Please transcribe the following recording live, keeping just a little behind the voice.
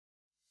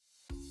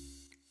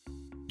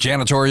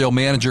Janitorial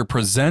Manager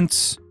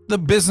presents the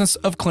Business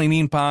of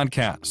Cleaning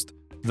podcast,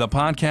 the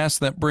podcast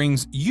that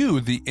brings you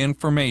the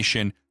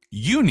information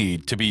you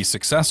need to be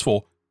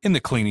successful in the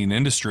cleaning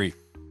industry.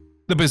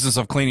 The Business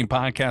of Cleaning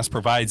podcast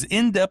provides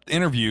in-depth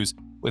interviews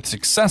with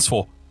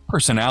successful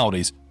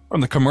personalities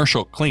from the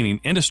commercial cleaning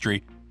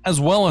industry,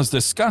 as well as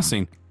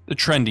discussing the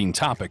trending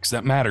topics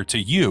that matter to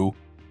you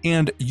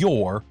and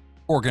your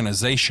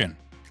organization.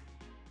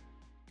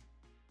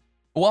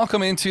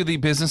 Welcome into the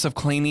Business of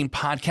Cleaning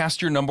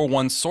podcast, your number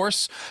one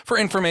source for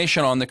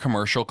information on the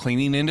commercial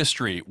cleaning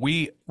industry.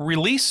 We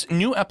release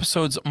new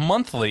episodes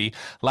monthly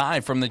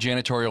live from the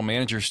Janitorial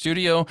Manager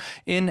studio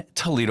in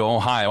Toledo,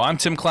 Ohio. I'm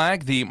Tim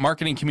Clagg, the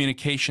Marketing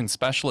Communications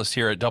Specialist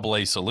here at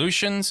AA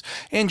Solutions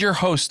and your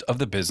host of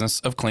the Business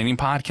of Cleaning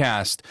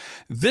podcast.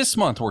 This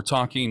month, we're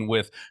talking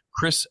with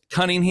Chris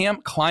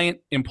Cunningham,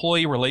 Client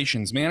Employee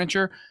Relations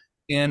Manager,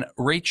 and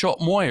Rachel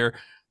Moyer,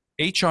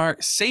 HR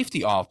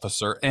Safety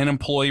Officer and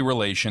Employee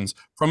Relations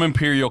from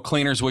Imperial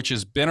Cleaners, which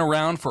has been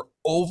around for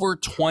over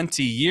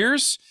 20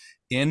 years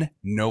in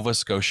Nova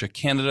Scotia,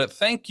 Canada.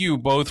 Thank you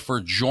both for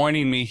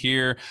joining me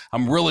here.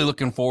 I'm really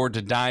looking forward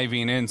to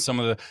diving in some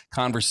of the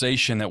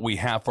conversation that we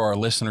have for our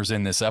listeners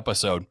in this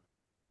episode.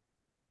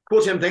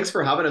 Cool, Tim. Thanks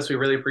for having us. We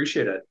really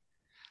appreciate it.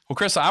 Well,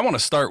 Chris, I want to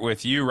start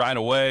with you right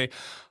away.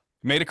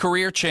 Made a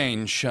career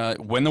change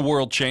when the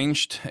world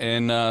changed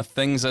and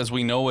things as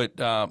we know it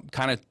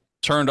kind of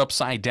turned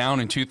upside down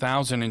in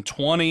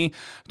 2020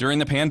 during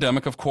the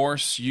pandemic. Of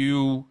course,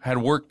 you had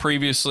worked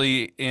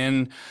previously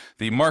in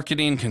the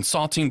marketing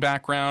consulting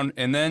background,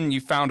 and then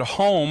you found a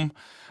home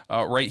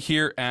right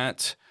here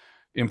at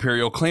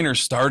Imperial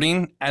Cleaners,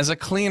 starting as a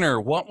cleaner.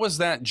 What was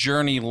that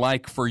journey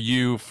like for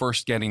you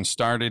first getting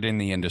started in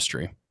the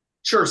industry?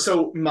 Sure.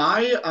 So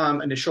my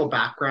initial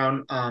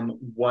background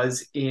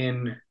was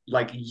in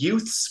like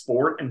youth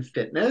sport and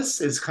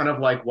fitness is kind of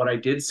like what I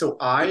did. So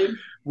I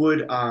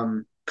would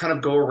kind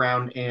of go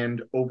around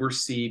and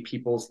oversee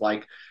people's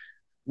like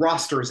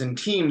rosters and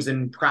teams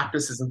and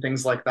practices and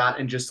things like that,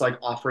 and just like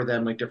offer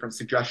them like different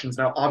suggestions.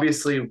 Now,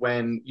 obviously,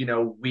 when,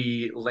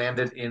 we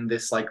landed in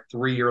this like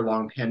 3-year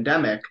long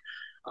pandemic,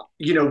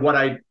 what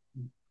I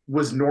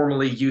was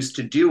normally used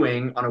to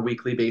doing on a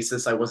weekly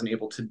basis, I wasn't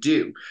able to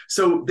do.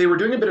 So they were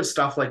doing a bit of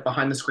stuff like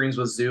behind the screens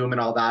with Zoom and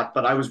all that,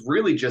 but I was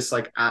really just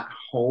like at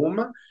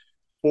home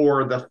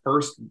for the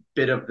first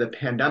bit of the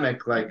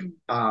pandemic, like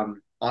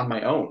on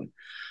my own.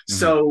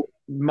 So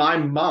my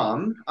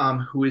mom,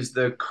 who is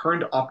the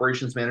current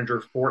operations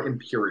manager for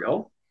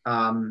Imperial,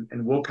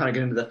 and we'll kind of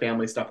get into the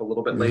family stuff a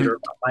little bit later.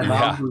 My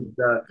mom, who's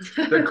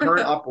the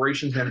current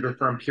operations manager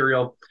for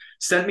Imperial,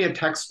 sent me a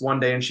text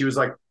one day and she was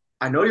like,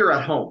 I know you're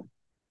at home.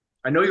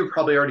 I know you're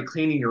probably already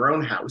cleaning your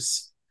own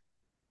house.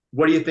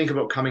 What do you think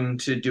about coming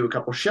to do a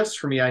couple shifts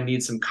for me? I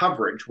need some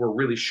coverage. We're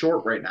really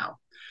short right now.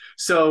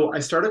 So I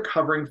started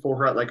covering for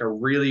her at like a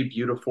really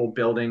beautiful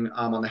building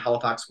on the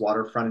Halifax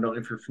waterfront. I don't know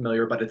if you're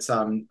familiar, but it's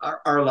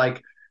our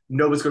like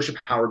Nova Scotia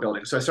Power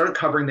building. So I started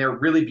covering there,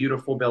 really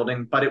beautiful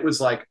building, but it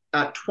was like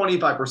at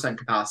 25%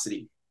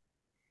 capacity.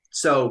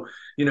 So,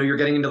 you're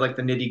getting into like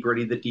the nitty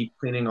gritty, the deep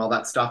cleaning, all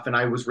that stuff. And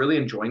I was really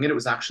enjoying it. It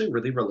was actually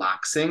really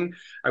relaxing.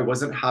 I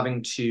wasn't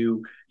having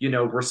to,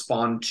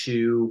 respond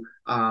to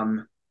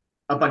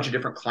a bunch of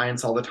different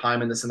clients all the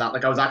time and this and that.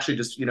 Like I was actually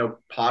just,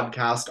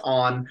 podcast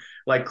on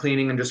like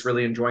cleaning and just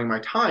really enjoying my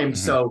time.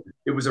 So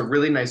it was a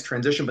really nice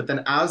transition. But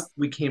then as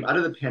we came out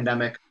of the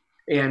pandemic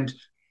and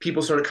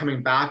people started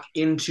coming back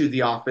into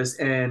the office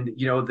and,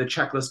 the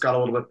checklist got a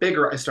little bit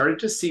bigger, I started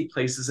to see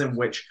places in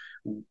which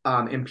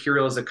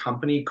Imperial as a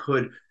company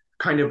could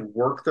kind of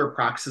work their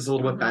practices a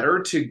little bit better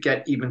to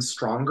get even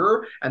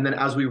stronger. And then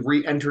as we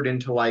re-entered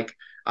into like,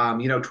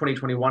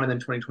 2021 and then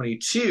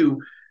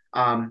 2022,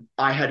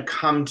 I had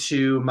come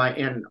to my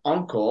aunt and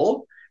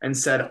uncle and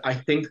said, I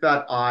think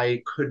that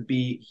I could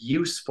be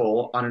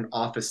useful on an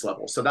office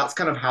level. So that's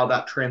kind of how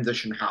that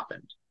transition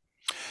happened.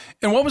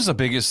 And what was the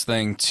biggest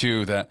thing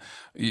too, that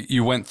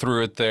you went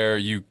through it there,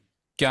 you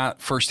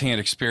got firsthand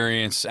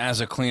experience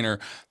as a cleaner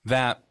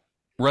that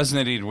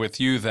resonated with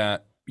you,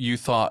 that you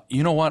thought,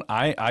 you know what,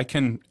 I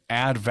can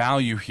add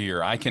value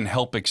here. I can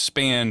help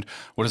expand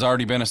what has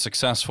already been a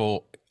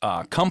successful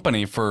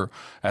company for,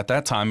 at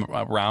that time,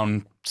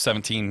 around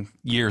 17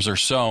 years or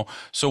so.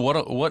 So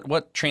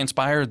what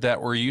transpired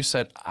that where you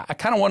said, I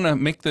kind of want to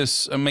make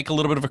a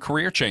little bit of a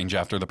career change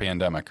after the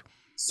pandemic?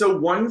 So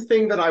one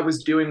thing that I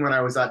was doing when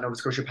I was at Nova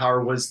Scotia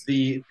Power was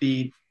the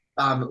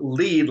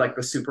lead, like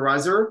the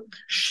supervisor.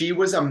 She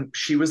was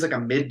like a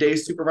midday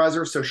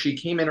supervisor. So she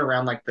came in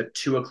around like the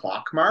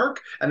 2:00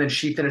 mark, and then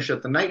she finished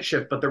at the night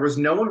shift. But there was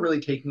no one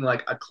really taking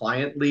like a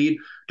client lead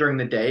during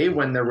the day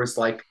when there was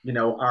like,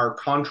 our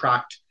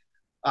contract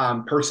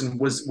person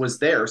was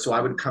there. So I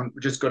would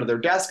just go to their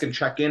desk and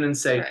check in and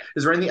say,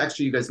 is there anything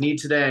extra you guys need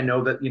today? I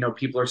know that,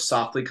 people are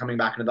softly coming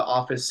back into the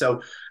office.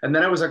 So, and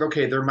then I was like,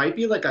 okay, there might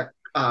be like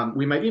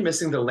we might be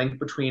missing the link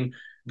between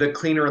the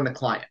cleaner and the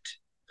client.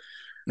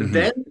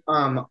 Then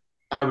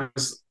I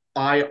was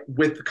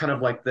with kind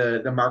of like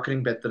the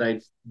marketing bit that I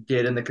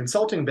did and the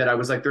consulting bit, I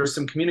was like, there's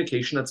some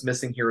communication that's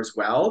missing here as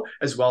well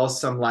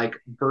as some like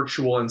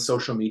virtual and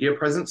social media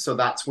presence. So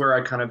that's where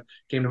I kind of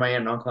came to my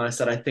aunt and uncle and I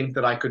said, I think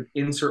that I could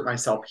insert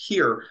myself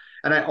here.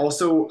 And I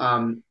also,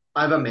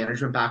 I have a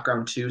management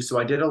background too. So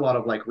I did a lot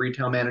of like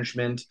retail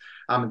management,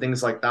 and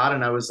things like that.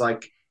 And I was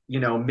like,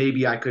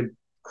 maybe I could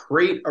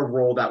create a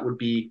role that would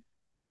be,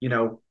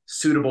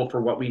 suitable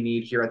for what we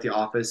need here at the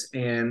office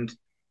and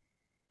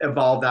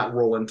evolve that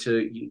role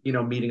into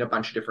meeting a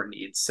bunch of different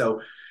needs.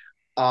 So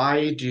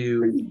I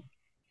do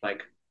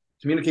like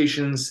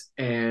communications,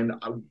 and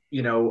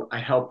I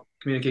help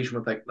communication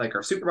with like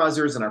our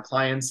supervisors and our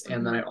clients,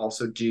 and then I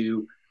also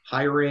do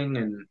hiring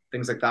and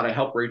things like that. I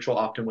help Rachel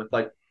often with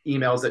like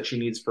emails that she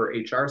needs for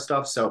HR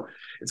stuff. So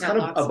it's kind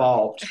of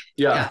evolved.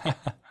 Yeah. Yeah,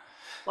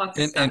 lots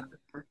of And stuff.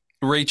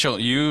 Rachel,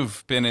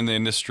 you've been in the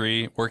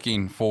industry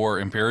working for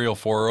Imperial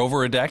for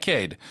over a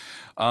decade.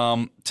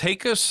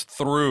 Take us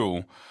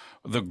through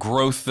the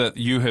growth that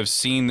you have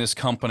seen this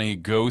company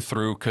go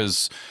through,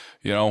 because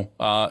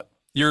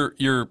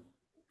you're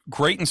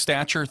great in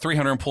stature,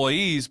 300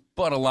 employees,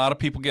 but a lot of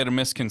people get a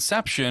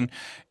misconception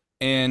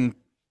and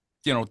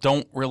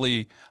don't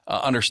really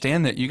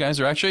understand that you guys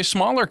are actually a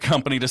smaller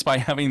company despite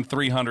having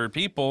 300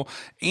 people.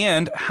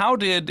 And how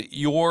did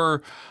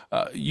you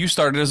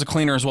started as a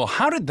cleaner as well.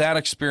 How did that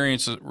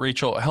experience,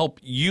 Rachel, help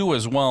you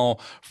as well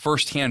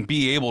firsthand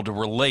be able to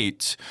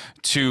relate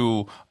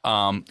to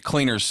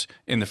cleaners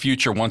in the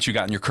future once you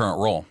got in your current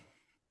role?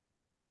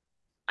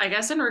 I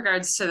guess in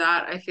regards to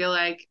that, I feel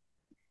like,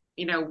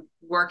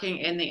 working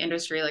in the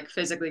industry, like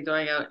physically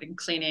going out and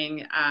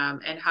cleaning,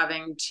 and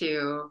having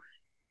to,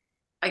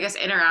 I guess,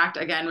 interact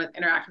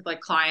with like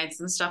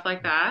clients and stuff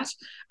like that.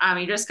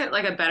 You just get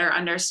like a better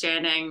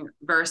understanding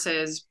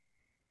versus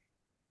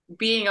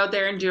being out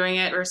there and doing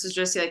it versus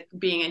just like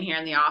being in here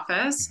in the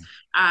office.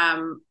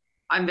 I'm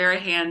very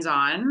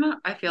hands-on,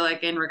 I feel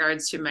like, in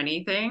regards to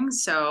many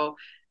things. So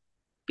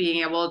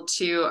being able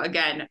to,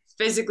 again,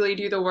 physically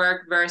do the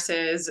work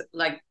versus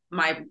like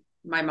my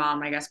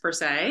mom, I guess, per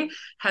se,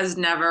 has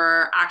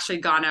never actually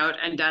gone out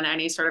and done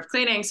any sort of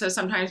cleaning. So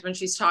sometimes when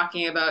she's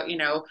talking about,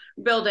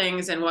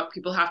 buildings and what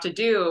people have to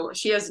do,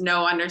 she has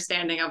no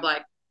understanding of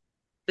like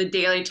the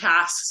daily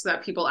tasks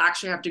that people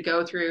actually have to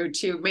go through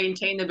to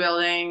maintain the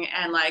building,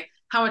 and like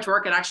how much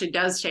work it actually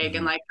does take,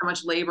 and like how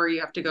much labor you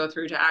have to go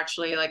through to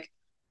actually like,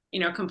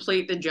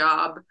 complete the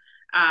job.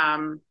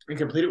 And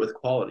complete it with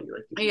quality,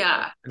 like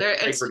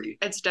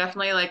it's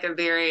definitely like a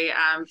very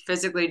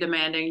physically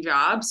demanding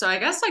job. So I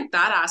guess like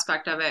that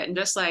aspect of it, and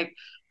just like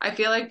I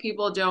feel like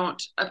people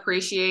don't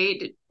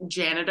appreciate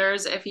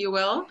janitors, if you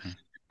will.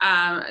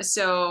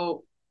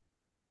 So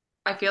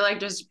I feel like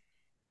just,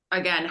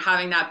 again,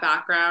 having that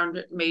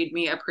background made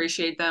me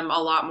appreciate them a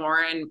lot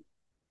more. And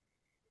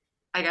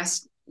I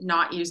guess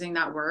not using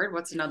that word,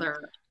 what's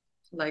another,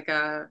 like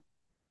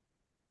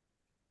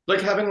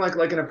having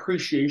like an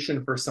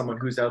appreciation for someone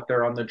who's out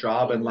there on the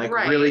job, and like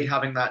really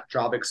having that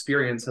job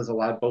experience has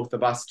allowed both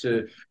of us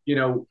to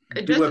do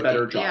a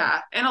better job.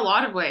 Yeah, in a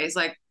lot of ways,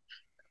 like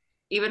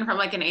even from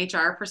like an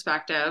HR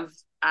perspective,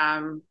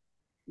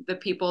 the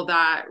people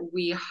that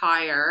we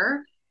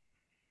hire,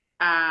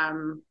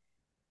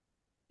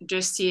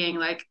 just seeing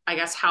like, I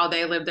guess, how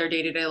they live their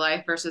day-to-day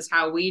life versus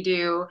how we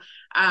do,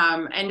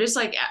 and just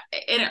like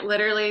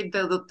literally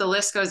the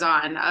list goes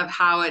on of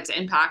how it's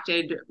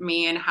impacted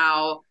me, and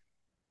how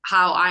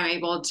I'm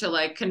able to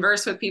like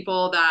converse with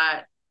people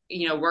that,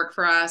 work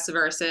for us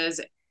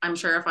versus I'm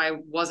sure if I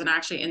wasn't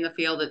actually in the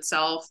field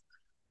itself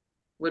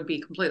would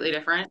be completely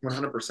different.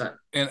 100%.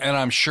 And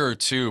I'm sure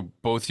too,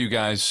 both you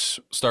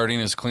guys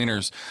starting as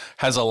cleaners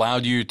has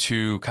allowed you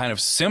to kind of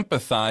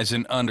sympathize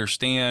and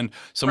understand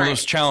some of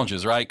those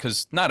challenges, right?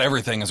 Because not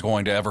everything is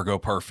going to ever go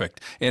perfect.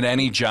 In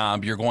any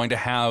job, you're going to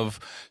have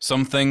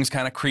some things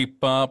kind of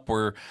creep up,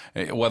 or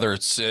whether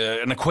it's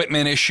an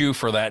equipment issue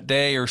for that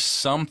day or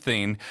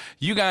something,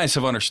 you guys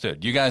have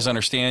understood. You guys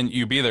understand,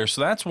 you be there.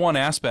 So that's one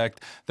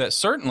aspect that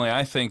certainly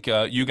I think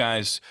you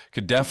guys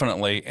could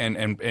definitely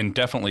and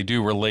definitely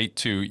do relate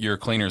to your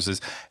cleaners, is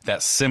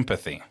that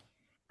sympathy.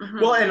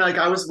 Well, and like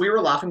we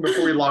were laughing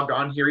before we logged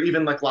on here,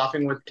 even like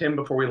laughing with Tim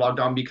before we logged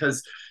on,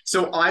 because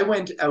so I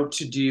went out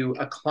to do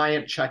a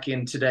client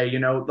check-in today,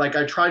 like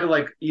I try to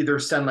like either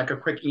send like a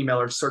quick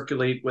email or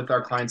circulate with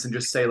our clients and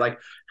just say like,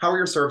 how are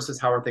your services?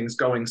 How are things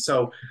going?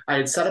 So I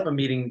had set up a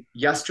meeting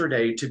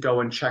yesterday to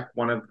go and check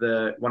one of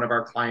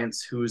our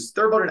clients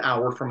they're about an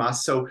hour from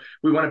us. So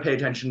we want to pay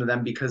attention to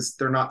them because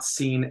they're not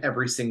seen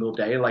every single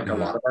day, like a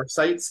lot of our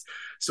sites.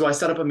 So I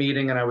set up a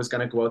meeting and I was going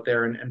to go out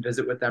there and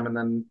visit with them. And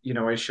then,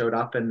 I showed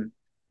up and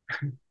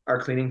our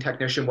cleaning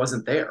technician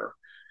wasn't there.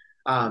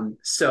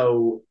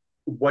 So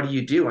what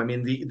do? I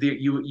mean,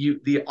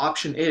 the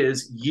option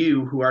is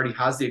you, who already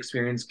has the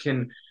experience,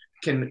 can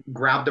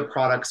grab the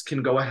products,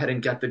 can go ahead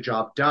and get the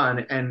job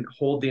done and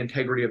hold the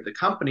integrity of the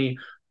company,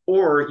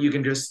 or you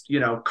can just,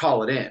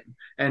 call it in.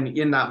 And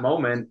in that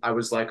moment, I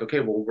was like, okay,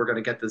 well, we're going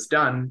to get this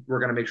done. We're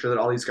going to make sure that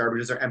all these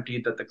garbages are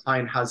emptied, that the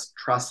client has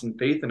trust and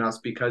faith in us,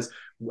 because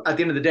at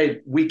the end of the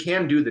day, we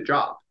can do the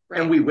job,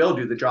 and we will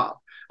do the job.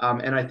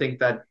 And I think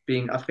that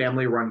being a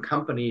family run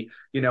company,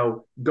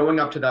 going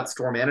up to that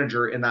store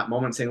manager in that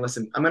moment saying,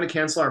 listen, I'm going to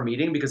cancel our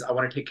meeting because I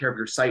want to take care of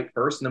your site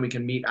first and then we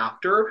can meet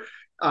after,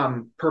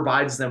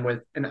 provides them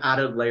with an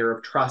added layer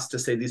of trust to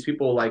say these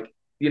people, like,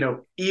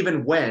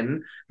 even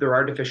when there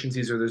are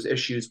deficiencies or there's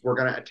issues, we're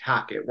going to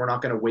attack it. We're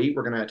not going to wait.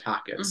 We're going to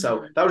attack it. Mm-hmm.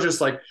 So that was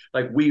just like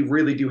we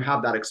really do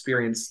have that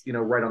experience,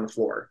 right on the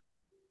floor.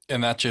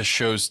 And that just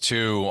shows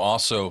too,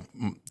 also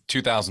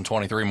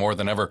 2023 more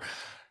than ever,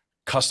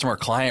 customer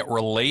client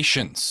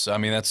relations. I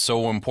mean, that's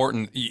so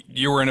important.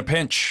 You were in a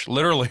pinch,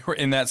 literally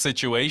in that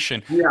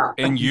situation. Yeah.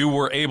 And you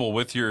were able,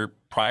 with your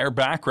prior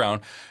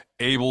background,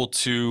 able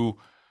to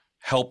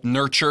help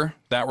nurture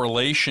that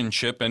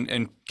relationship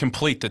and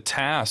complete the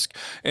task.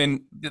 And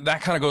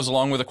that kind of goes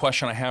along with a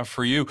question I have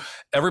for you.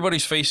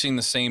 Everybody's facing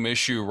the same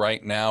issue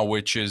right now,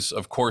 which is,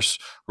 of course,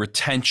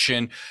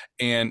 retention.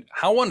 And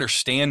how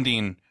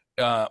understanding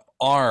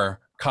are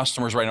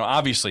customers right now?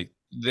 Obviously,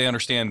 they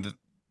understand that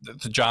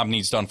the job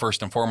needs done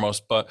first and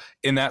foremost, but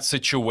in that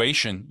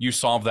situation, you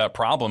solve that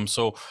problem.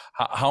 So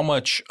how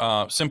much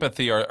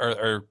sympathy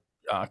are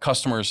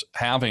customers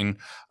having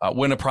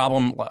when a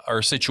problem or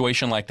a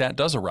situation like that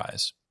does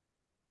arise?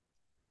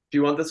 Do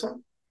you want this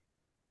one?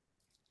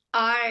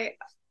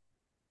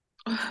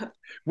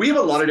 We have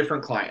a lot of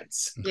different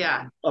clients.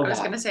 Yeah. I was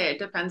going to say, it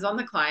depends on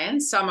the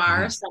clients. Some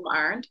are, some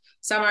aren't.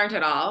 Some aren't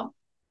at all.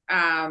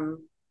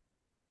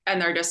 And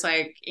they're just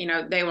like,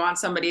 they want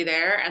somebody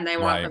there and they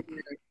want them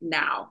there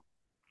now.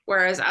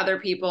 Whereas other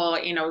people,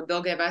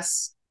 they'll give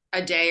us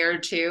a day or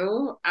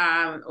two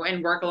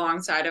and work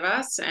alongside of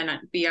us and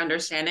be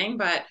understanding.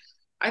 But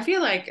I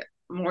feel like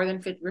more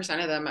than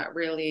 50% of them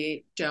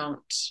really don't.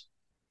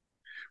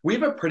 We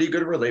have a pretty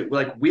good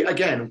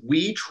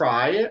we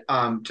try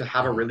to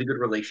have a really good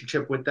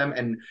relationship with them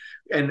and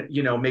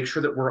make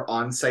sure that we're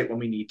on site when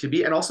we need to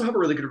be, and also have a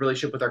really good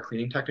relationship with our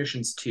cleaning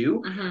technicians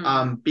too.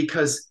 Mm-hmm.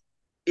 Because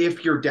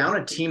if you're down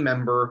a team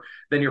member,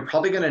 then you're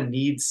probably going to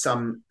need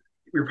someone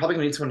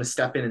to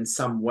step in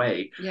some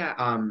way.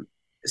 Yeah.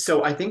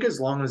 So I think as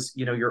long as,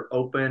 you're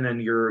open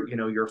and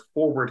you're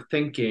forward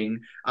thinking,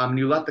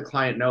 you let the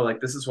client know,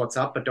 like, this is what's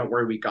up, but don't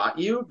worry, we got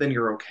you, then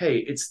you're okay.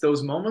 It's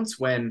those moments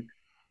when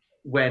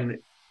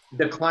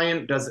the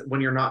client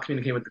when you're not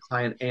communicating with the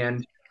client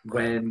and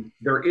when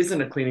there isn't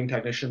a cleaning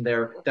technician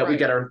there that we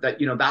get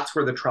that's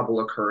where the trouble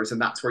occurs. And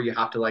that's where you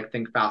have to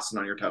think fast and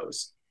on your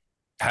toes.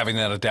 Having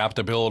that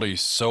adaptability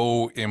is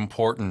so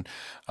important,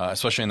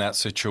 especially in that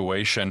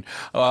situation.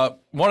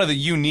 One of the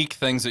unique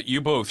things that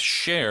you both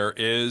share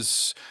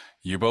is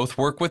you both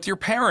work with your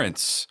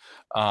parents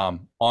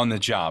on the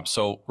job.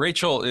 So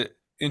Rachel,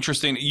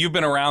 interesting. You've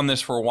been around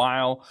this for a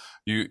while.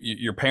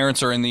 Your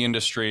parents are in the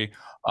industry.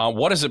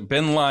 What has it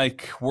been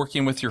like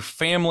working with your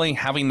family,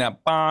 having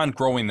that bond,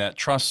 growing that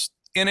trust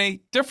in a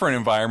different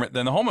environment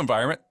than the home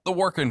environment, the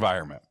work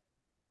environment?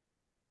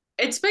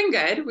 It's been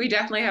good. We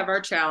definitely have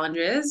our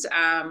challenges.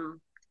 I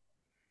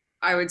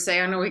would say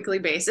on a weekly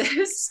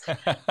basis,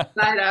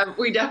 but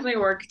we definitely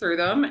work through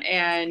them.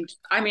 And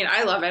I mean,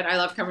 I love it. I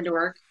love coming to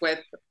work with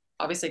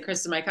obviously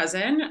Chris, my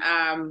cousin,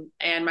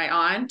 and my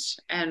aunt,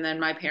 and then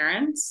my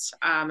parents.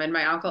 And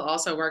my uncle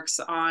also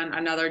works on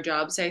another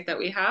job site that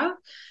we have,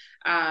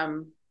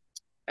 and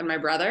my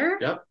brother.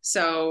 Yep.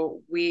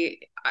 So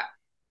we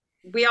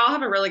all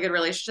have a really good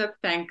relationship,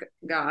 thank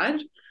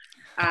God.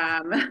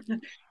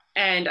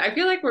 And I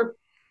feel like we're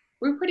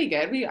pretty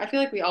good. I feel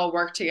like we all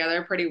work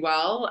together pretty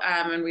well.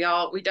 And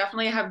we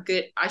definitely have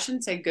good, I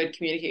shouldn't say good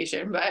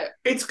communication, but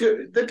it's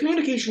good. The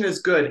communication is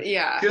good.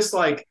 Yeah. Just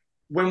like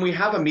when we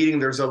have a meeting,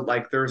 there's a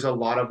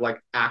lot of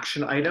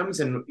action items.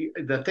 And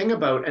the thing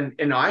about,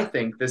 and I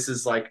think this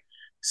is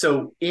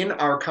so in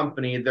our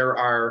company, there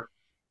are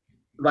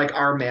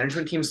our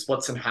management team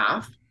splits in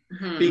half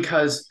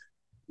because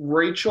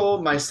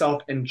Rachel,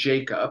 myself, and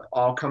Jacob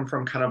all come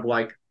from kind of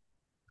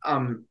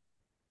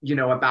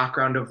a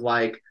background of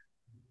we're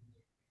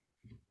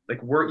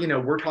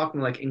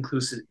talking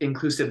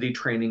inclusivity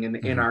training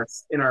in our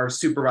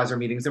supervisor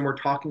meetings, and we're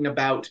talking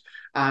about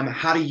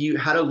how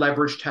to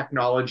leverage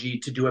technology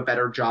to do a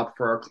better job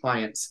for our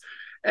clients,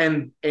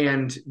 and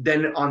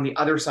then on the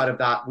other side of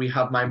that we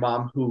have my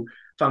mom, who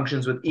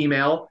functions with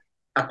email,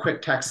 a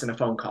quick text, and a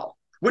phone call,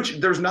 which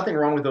there's nothing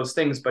wrong with those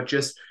things, but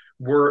just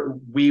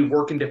we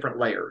work in different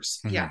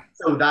layers. Yeah.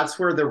 So that's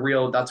where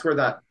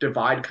that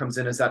divide comes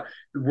in, is that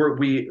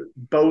we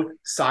both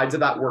sides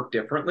of that work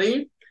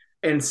differently.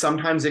 And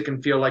sometimes it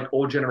can feel like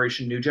old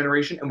generation, new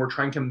generation, and we're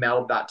trying to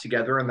meld that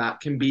together. And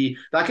that can be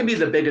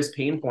the biggest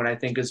pain point, I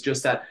think, is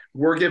just that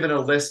we're given a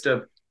list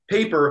of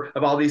paper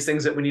of all these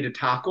things that we need to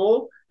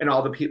tackle and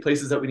all the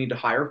places that we need to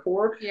hire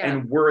for. Yeah.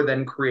 And we're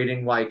then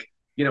creating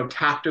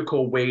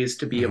tactical ways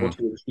to be able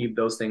to achieve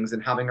those things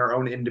and having our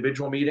own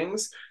individual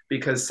meetings,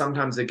 because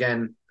sometimes,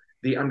 again,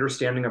 the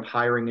understanding of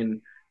hiring and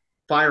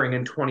firing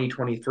in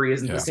 2023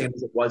 isn't the same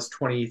as it was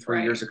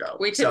 23 years ago.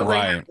 We typically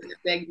have a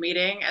big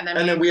meeting and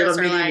then we have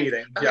a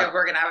meeting. Okay,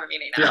 we're going to have a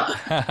meeting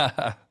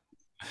now.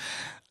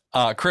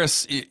 Yeah.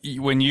 Chris,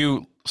 when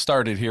you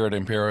started here at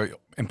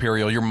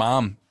Imperial, your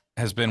mom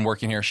has been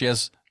working here. She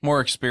has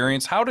more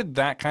experience. How did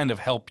that kind of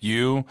help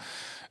you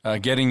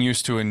getting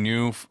used to a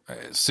new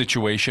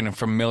situation and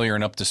familiar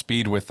and up to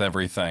speed with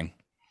everything?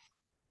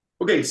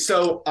 Okay,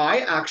 so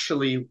I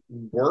actually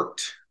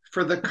worked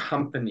for the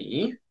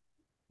company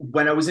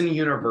when I was in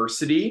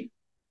university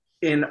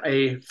in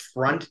a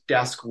front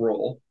desk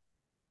role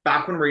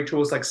back when Rachel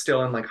was like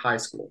still in like high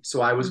school.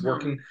 So I was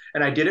working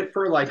and I did it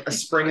for like a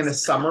spring and a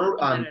summer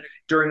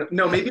during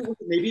no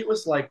maybe it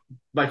was like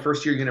my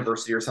first year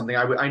university or something.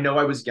 I know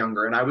I was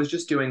younger and I was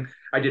just doing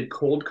I did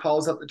cold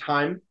calls at the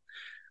time.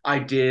 I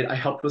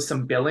helped with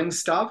some billing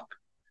stuff.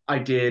 I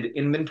did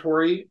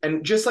inventory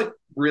and just like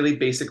really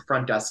basic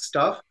front desk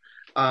stuff.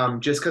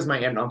 Just because my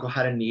aunt and uncle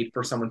had a need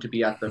for someone to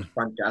be at the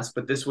front desk,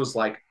 but this was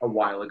like a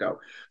while ago.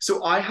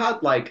 So I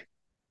had like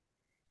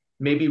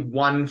maybe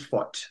 1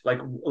 foot, like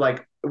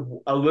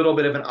a little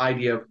bit of an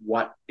idea of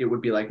what it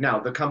would be like. Now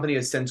the company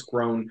has since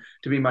grown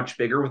to be much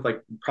bigger with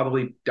like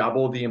probably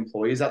double the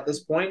employees at this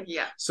point.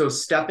 Yeah. So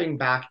stepping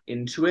back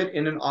into it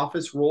in an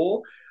office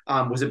role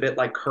was a bit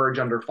like courage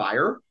under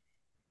fire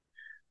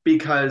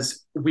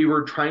because we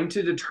were trying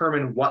to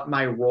determine what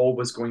my role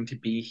was going to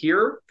be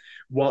here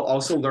while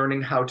also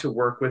learning how to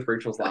work with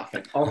Rachel's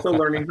laughing, also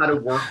learning how to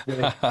work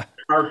with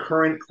our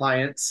current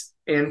clients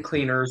and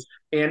cleaners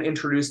and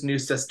introduce new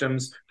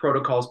systems,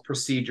 protocols,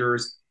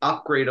 procedures,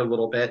 upgrade a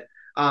little bit.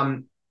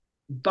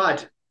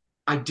 But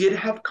I did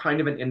have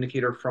kind of an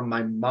indicator from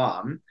my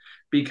mom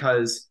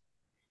because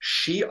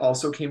she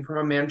also came from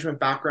a management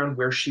background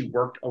where she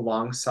worked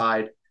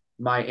alongside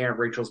my Aunt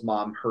Rachel's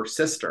mom, her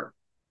sister.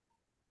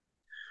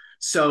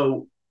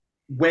 So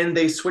when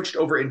they switched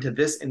over into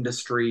this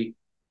industry,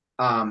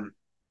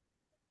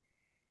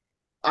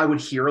 I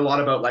would hear a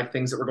lot about like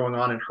things that were going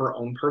on in her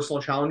own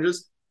personal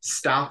challenges.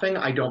 Staffing,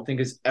 I don't think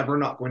is ever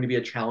not going to be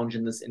a challenge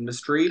in this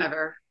industry.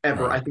 Ever. Right.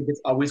 I think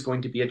it's always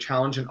going to be a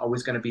challenge and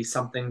always going to be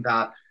something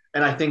that,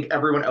 and I think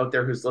everyone out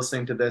there who's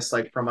listening to this,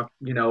 like from a,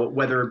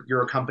 whether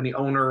you're a company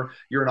owner,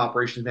 you're an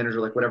operations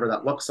manager, like whatever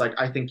that looks like,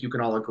 I think you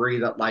can all agree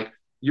that like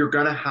you're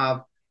going to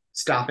have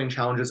staffing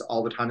challenges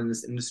all the time in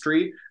this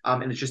industry.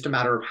 And it's just a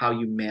matter of how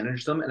you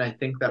manage them. And I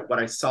think that what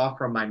I saw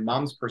from my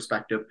mom's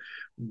perspective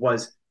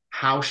was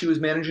how she was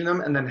managing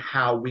them and then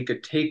how we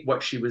could take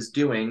what she was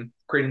doing,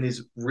 creating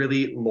these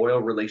really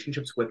loyal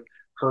relationships with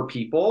her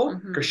people.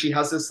 Because she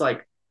has this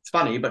like, it's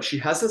funny, but she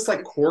has this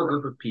like core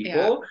group of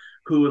people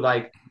who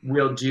like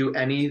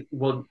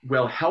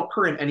will help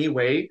her in any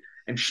way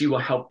and she will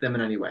help them in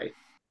any way.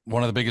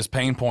 One of the biggest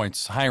pain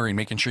points, hiring,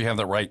 making sure you have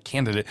the right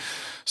candidate.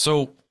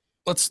 So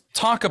let's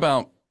talk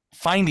about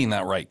finding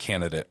that right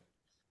candidate.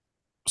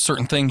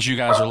 Certain things you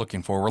guys are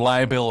looking for,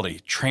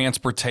 reliability,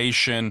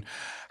 transportation.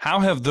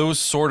 How have those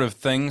sort of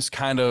things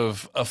kind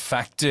of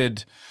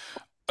affected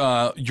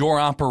your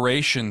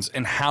operations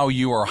and how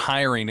you are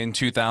hiring in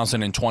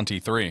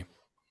 2023?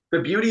 The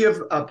beauty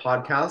of a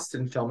podcast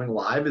and filming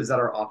live is that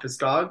our office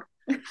dog,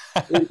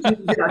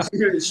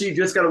 she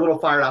just got a little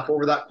fired up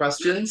over that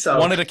question. So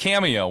wanted a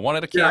cameo.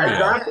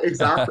 Yeah,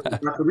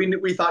 exactly.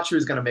 We thought she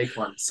was going to make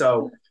one.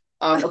 So,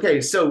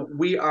 okay. So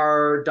we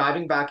are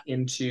diving back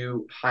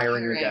into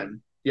hiring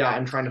again. Yeah.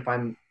 And trying to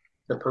find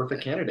the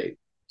perfect candidate.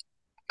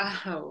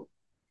 Oh.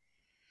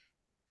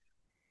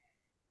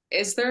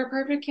 Is there a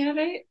perfect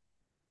candidate?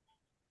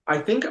 I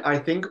think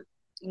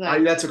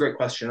that's a great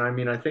question. I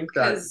mean, I think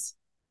that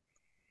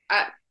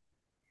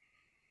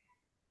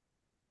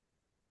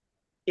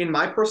in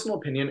my personal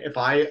opinion, if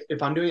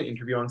I'm doing an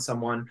interview on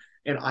someone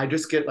and I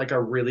just get like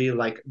a really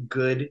like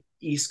good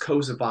East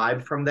Coast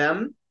vibe from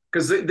them,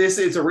 because this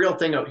is a real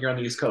thing out here on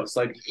the East Coast.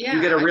 Like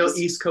you get a real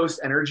East Coast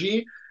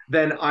energy,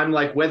 then I'm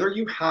like, whether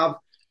you have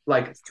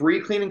like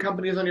 3 cleaning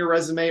companies on your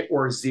resume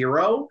or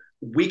 0,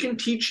 we can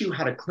teach you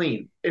how to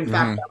clean. In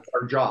fact, that's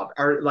our job.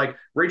 Like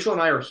Rachel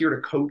and I are here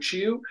to coach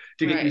you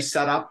to get you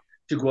set up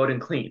to go out and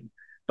clean.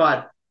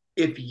 But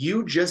if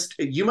you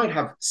might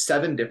have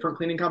 7 different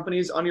cleaning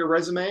companies on your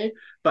resume,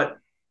 but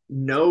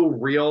no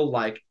real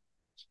like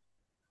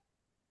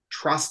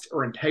trust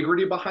or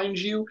integrity behind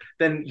you,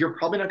 then you're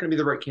probably not going to be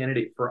the right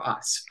candidate for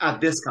us at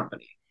this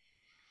company.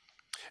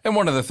 And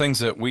one of the things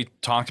that we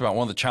talked about,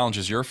 one of the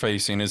challenges you're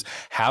facing is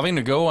having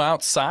to go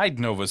outside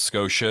Nova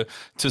Scotia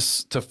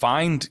to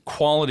find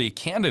quality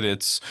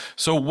candidates.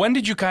 So when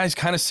did you guys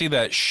kind of see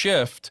that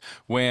shift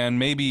when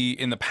maybe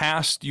in the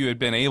past you had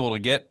been able to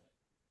get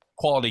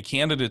quality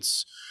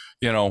candidates,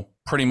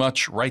 pretty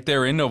much right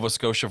there in Nova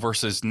Scotia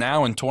versus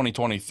now in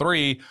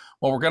 2023,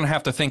 well, we're going to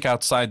have to think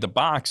outside the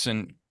box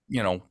and,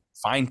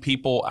 find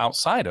people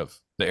outside of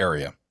the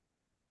area?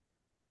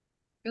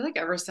 I feel like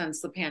ever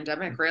since the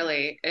pandemic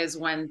really is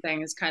when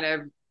things kind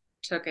of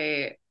took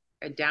a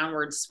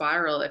downward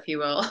spiral, if you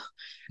will.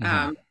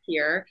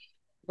 Here,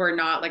 we're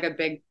not like a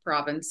big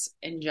province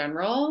in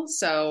general.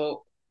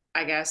 So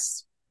I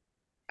guess,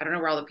 I don't know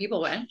where all the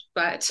people went,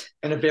 but.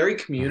 And a very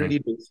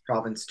community-based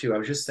province too. I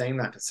was just saying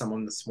that to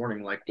someone this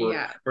morning, like we're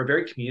a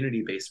very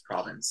community-based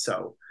province.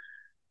 So,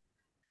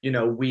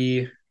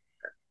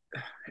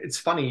 it's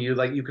funny, you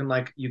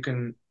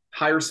can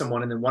hire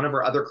someone and then one of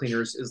our other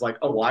cleaners is like,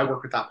 oh, well, I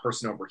work with that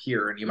person over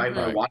here and you might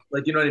want to watch,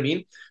 like, you know what I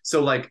mean?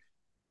 So like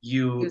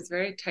It was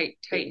very tight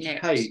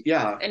knit. Tight,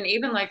 yeah. And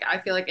even like, I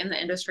feel like in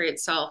the industry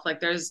itself,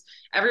 like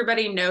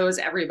everybody knows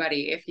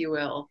everybody, if you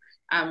will.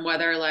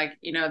 Whether like,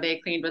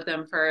 they cleaned with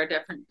them for a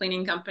different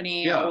cleaning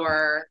company, Yeah.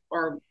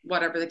 or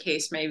whatever the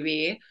case may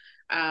be.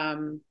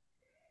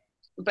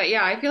 But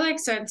yeah, I feel like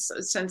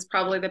since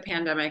probably the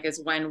pandemic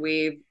is when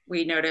we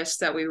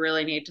noticed that we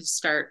really need to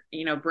start,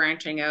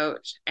 branching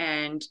out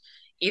and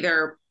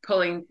either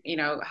pulling,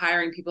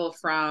 hiring people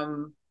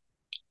from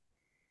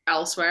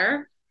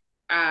elsewhere.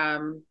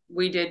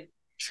 We did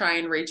try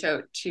and reach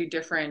out to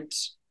different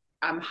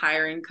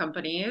hiring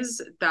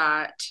companies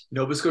that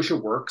Nova Scotia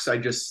Works. I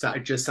just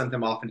sent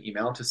them off an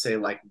email to say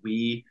like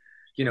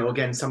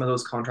again, some of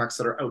those contracts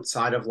that are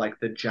outside of like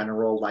the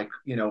general like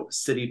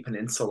city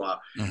peninsula,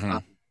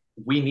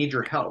 we need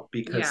your help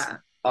because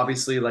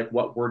obviously like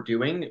what we're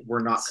doing,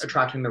 we're not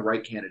attracting the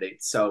right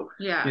candidates. So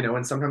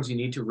and sometimes you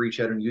need to reach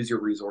out and use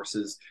your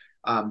resources.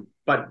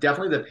 But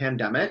definitely the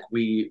pandemic,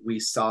 we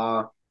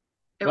saw.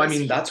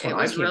 That's when it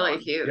was really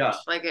huge. Yeah.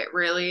 Like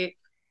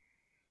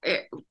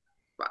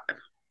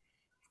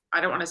I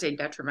don't want to say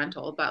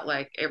detrimental, but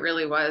like it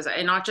really was,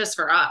 and not just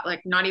for us,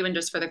 like not even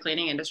just for the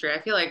cleaning industry.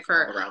 I feel like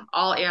for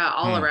all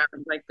around,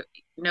 like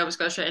Nova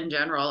Scotia in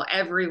general,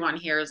 everyone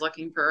here is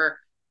looking for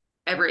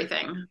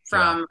everything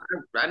from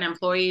an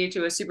employee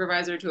to a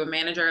supervisor to a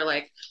manager.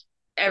 Like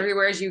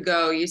everywhere as you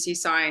go, you see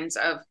signs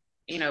of,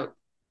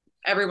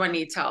 everyone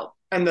needs help.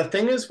 And the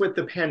thing is with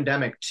the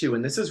pandemic too,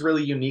 and this is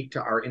really unique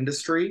to our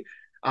industry,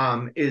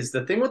 is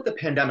the thing with the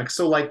pandemic.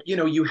 So like,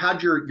 you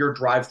had your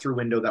drive-through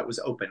window that was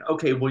open.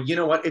 Okay, well, you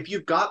know what? If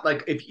you've got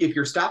like, if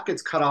your staff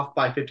gets cut off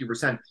by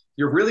 50%,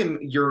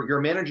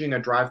 you're managing a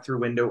drive-through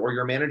window, or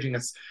you're managing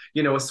a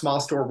small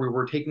store where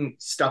we're taking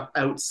stuff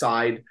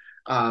outside.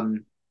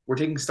 We're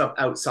taking stuff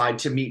outside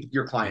to meet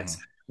your clients.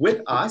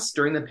 With us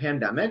during the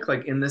pandemic,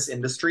 like in this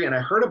industry, and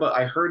I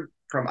heard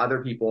from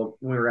other people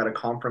when we were at a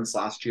conference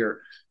last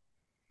year,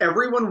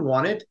 everyone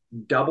wanted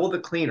double the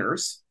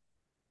cleaners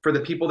for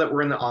the people that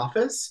were in the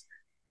office,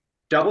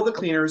 double the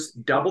cleaners,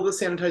 double the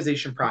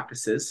sanitization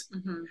practices.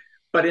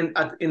 But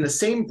in the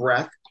same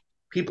breath,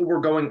 people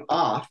were going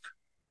off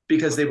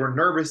because they were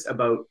nervous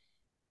about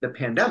the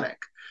pandemic.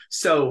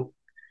 So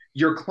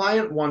your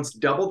client wants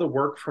double the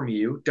work from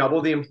you, double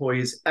the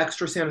employees,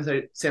 extra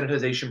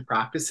sanitization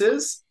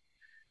practices,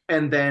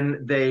 and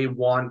then they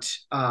want,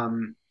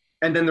 and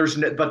then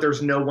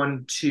there's no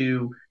one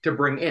to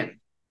bring in.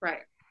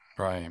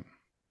 Right.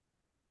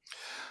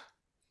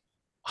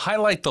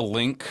 Highlight the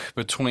link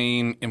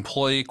between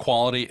employee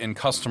quality and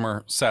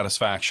customer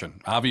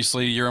satisfaction.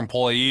 Obviously, your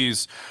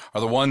employees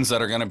are the ones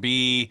that are going to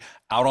be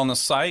out on the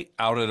site,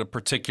 out at a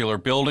particular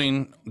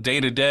building, day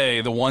to day,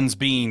 the ones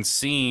being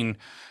seen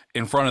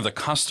in front of the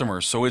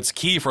customers. So it's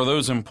key for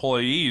those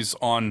employees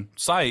on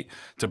site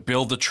to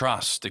build the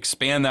trust,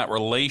 expand that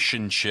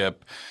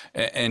relationship,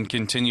 and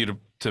continue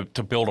to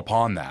build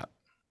upon that.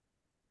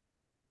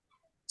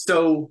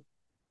 So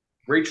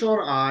Rachel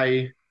and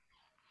I,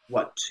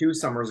 2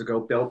 summers ago,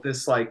 built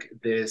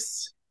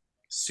this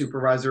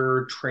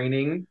supervisor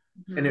training,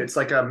 and it's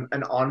like an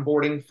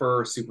onboarding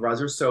for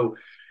supervisors. So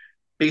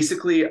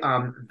basically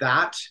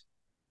that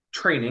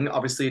training,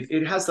 obviously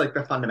it has like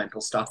the fundamental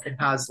stuff. It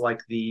has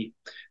like the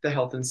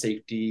health and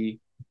safety,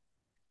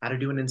 how to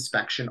do an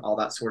inspection, all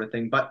that sort of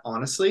thing. But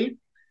honestly,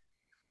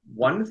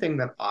 one thing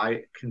that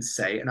I can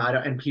say,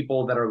 and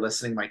people that are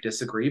listening might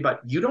disagree,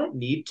 but you don't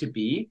need to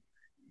be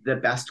the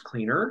best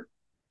cleaner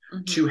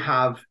to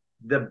have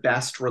the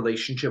best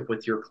relationship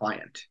with your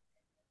client.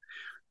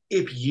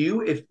 If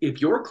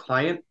your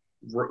client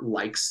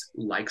likes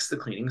the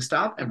cleaning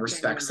staff and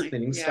respects the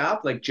cleaning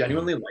staff, like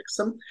genuinely likes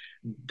them,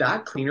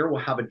 that cleaner will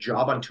have a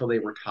job until they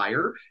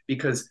retire,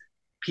 because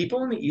people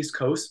on the East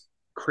Coast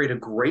create a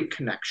great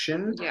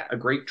connection, a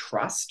great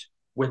trust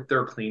with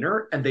their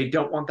cleaner, and they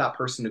don't want that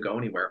person to go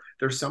anywhere.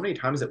 There's so many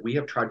times that we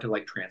have tried to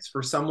like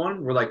transfer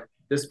someone. We're like,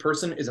 this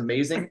person is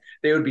amazing.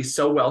 They would be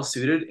so well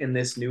suited in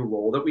this new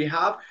role that we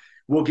have.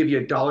 We'll give you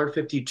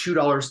 $1.50, $2,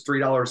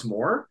 $3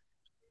 more.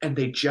 And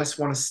they just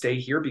want to stay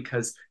here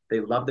because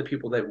they love the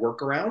people they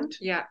work around.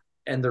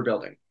 And their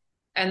building.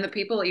 And the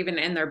people even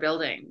in their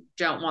building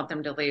don't want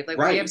them to leave. Like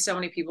we have so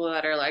many people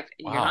that are like,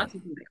 you're not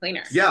taking the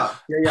cleaner.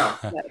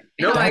 Like,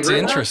 no, that's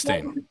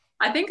interesting.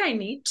 I think I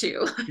need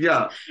to.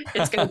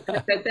 It's going to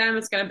benefit them.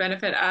 It's going to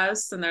benefit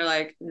us. And they're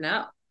like,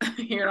 no,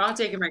 you're not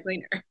taking my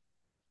cleaner.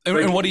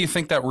 And what do you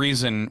think that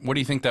reason? What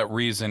do you think that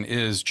reason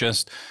is?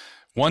 Just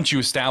once you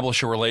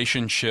establish a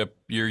relationship,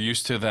 you're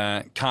used to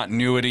that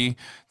continuity,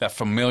 that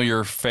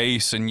familiar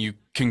face, and you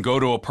can go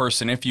to a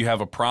person if you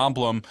have a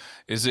problem.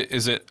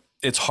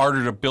 It's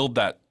harder to build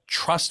that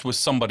trust with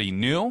somebody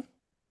new?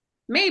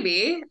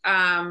 Maybe.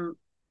 I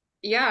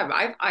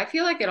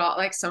feel like it all,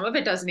 like some of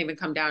it doesn't even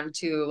come down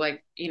to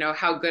like,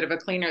 how good of a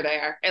cleaner they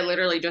are. It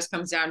literally just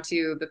comes down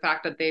to the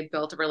fact that they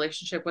built a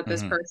relationship with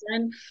this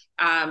person.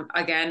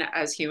 Again,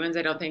 as humans,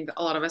 I don't think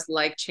a lot of us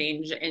like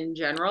change in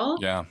general.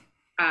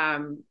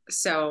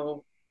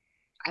 So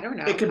I don't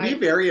know. It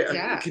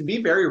can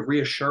be very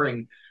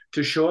reassuring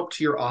to show up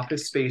to your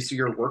office space or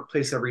your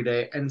workplace every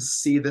day and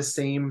see the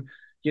same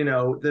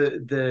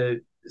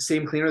the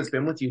same cleaner that's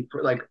been with you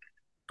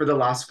for the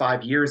last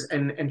 5 years,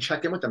 and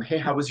check in with them. Hey,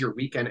 how was your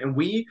weekend? And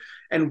we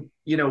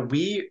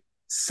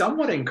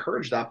somewhat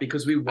encourage that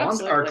because we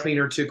want our Absolutely.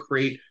 cleaner to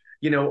create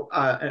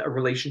a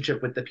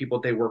relationship with the people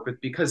they work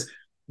with, because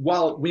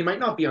while we might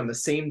not be on the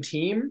same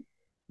team,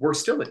 we're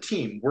still a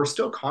team. We're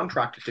still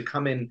contracted to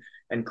come in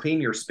and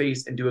clean your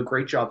space and do a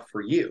great job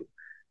for you,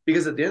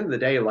 because at the end of the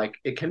day, like,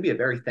 it can be a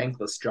very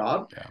thankless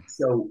job. Yeah.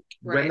 So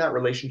when Right. that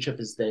relationship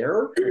is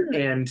there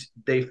and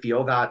they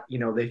feel that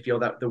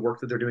the work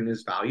that they're doing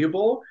is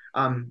valuable,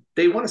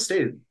 they want to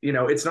stay.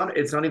 It's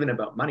not even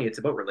about money, it's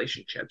about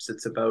relationships.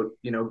 It's about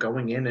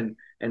going in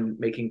and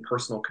making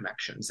personal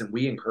connections, and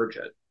we encourage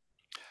it.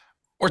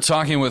 We're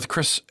talking with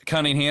Chris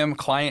Cunningham,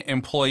 Client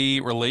Employee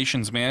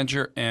Relations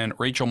Manager, and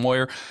Rachel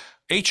Moyer,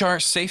 HR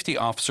Safety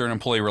Officer and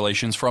Employee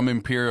Relations from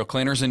Imperial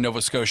Cleaners in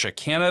Nova Scotia,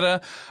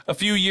 Canada. A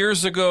few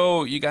years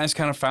ago, you guys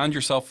kind of found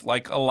yourself,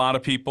 like a lot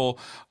of people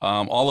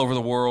all over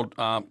the world,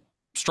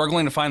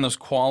 struggling to find those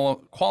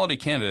quality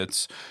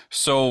candidates.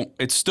 So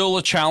it's still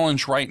a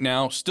challenge right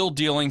now, still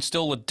dealing,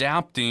 still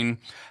adapting.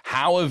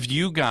 How have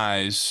you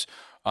guys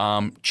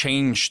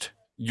changed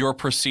your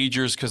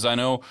procedures? Because I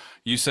know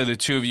you said the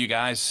two of you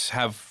guys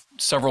have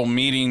several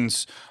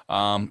meetings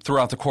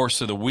throughout the course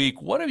of the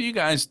week. What have you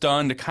guys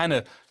done to kind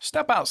of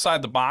step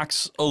outside the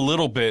box a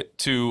little bit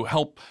to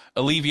help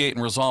alleviate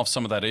and resolve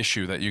some of that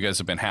issue that you guys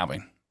have been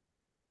having?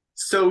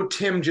 So,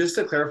 Tim, just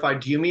to clarify,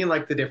 do you mean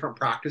like the different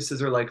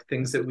practices or like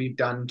things that we've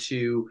done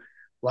to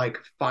like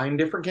find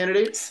different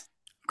candidates?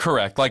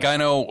 Correct. Like, I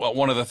know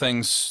one of the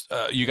things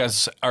you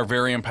guys are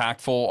very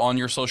impactful on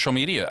your social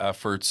media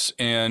efforts,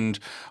 and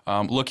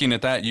looking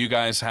at that, you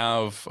guys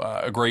have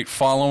a great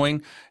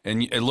following,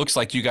 and it looks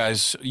like you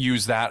guys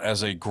use that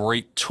as a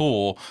great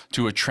tool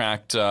to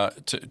attract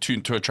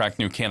to attract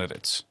new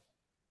candidates.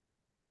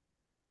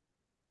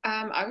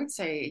 I would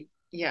say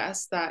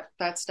yes,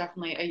 that's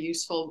definitely a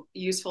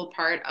useful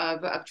part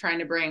of trying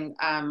to bring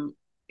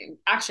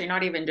actually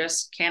not even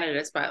just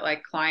candidates, but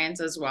like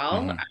clients as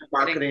well. Mhm.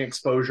 Marketing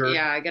exposure.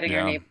 Getting your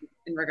Yeah. name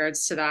in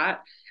regards to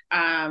that.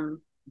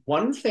 Um,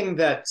 One thing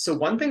that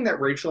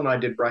Rachel and I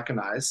did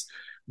recognize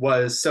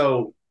was,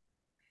 so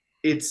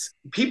it's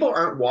people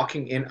aren't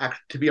walking in.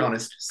 To be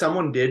honest,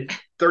 someone did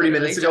 30 Literally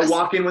minutes ago just-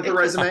 walk in with a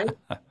resume,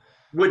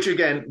 which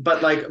again,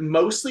 but like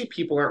mostly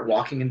people aren't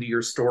walking into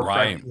your storefront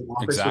Right. or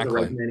office with a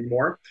Exactly. resume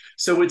anymore.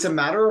 So it's a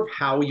matter of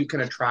how you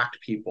can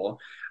attract people.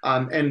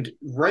 And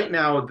right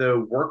now, the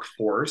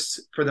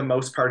workforce, for the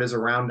most part, is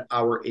around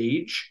our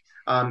age.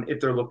 If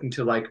they're looking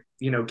to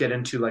get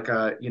into like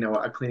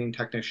a cleaning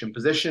technician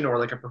position or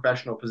like a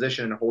professional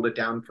position and hold it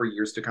down for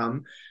years to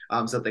come,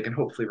 so that they can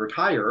hopefully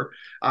retire,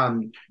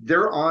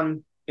 they're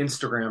on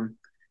Instagram.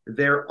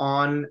 They're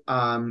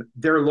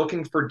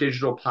looking for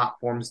digital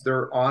platforms.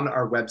 They're on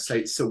our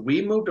website. So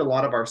we moved a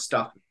lot of our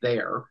stuff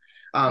there.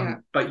 Yeah.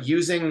 But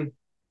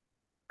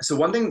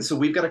so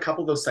we've got a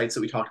couple of those sites that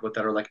we talked about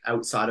that are like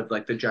outside of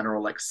like the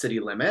general like city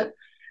limit.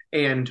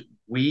 And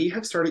we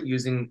have started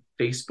using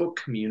Facebook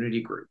community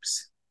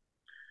groups.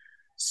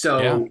 Yeah.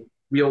 So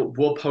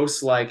we'll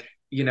post and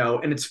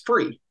it's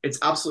free. It's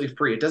absolutely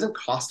free. It doesn't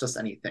cost us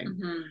anything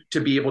mhm. to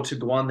be able to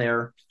go on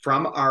there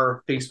from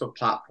our Facebook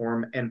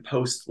platform and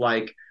post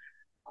like,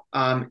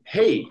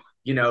 hey,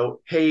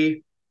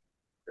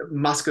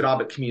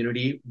 Musquodoboit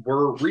community,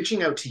 we're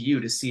reaching out to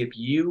you to see if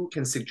you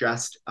can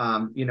suggest,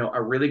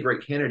 a really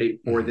great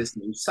candidate for this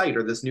new site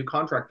or this new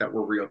contract that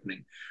we're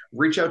reopening.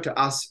 Reach out to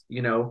us,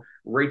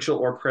 Rachel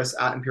or Chris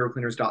at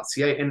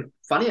imperialcleaners.ca. And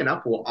funny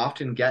enough, we'll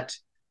often get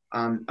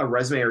a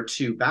resume or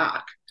two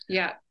back.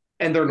 Yeah.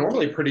 And they're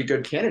normally pretty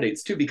good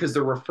candidates too, because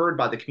they're referred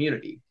by the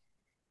community.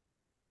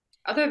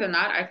 Other than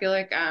that, I feel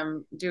like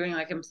doing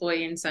like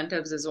employee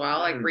incentives as well,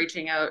 like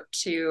reaching out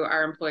to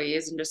our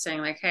employees and just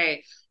saying like,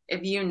 hey,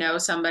 if you know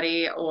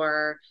somebody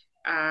or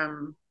a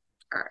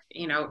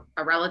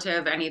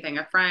relative, anything,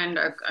 a friend,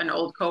 an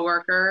old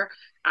coworker,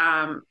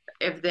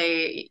 if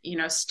they,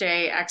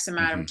 stay X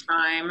amount of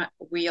time,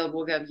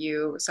 we'll give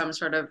you some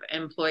sort of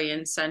employee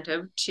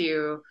incentive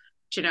to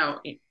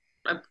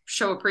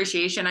show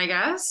appreciation, I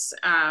guess,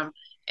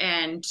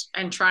 and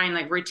try and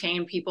like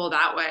retain people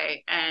that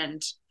way.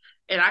 And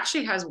it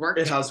actually has worked.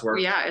 It has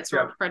worked. Yeah, it's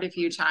worked quite a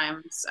few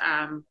times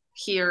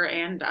here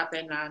and up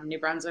in New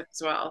Brunswick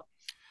as well.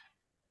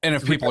 And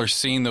if people are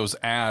seeing those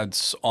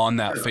ads on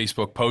that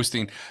Facebook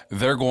posting,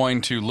 they're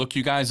going to look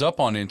you guys up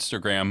on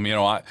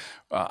Instagram.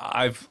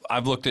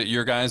 I've looked at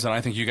your guys, and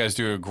I think you guys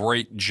do a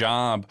great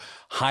job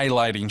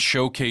highlighting,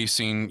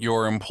 showcasing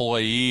your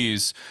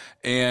employees,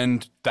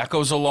 and that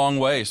goes a long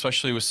way,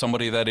 especially with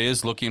somebody that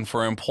is looking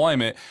for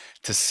employment.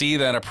 To see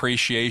that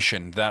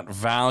appreciation, that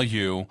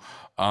value,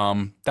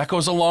 that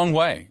goes a long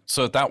way.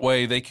 So that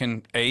way they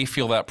can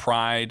feel that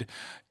pride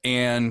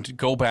and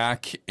go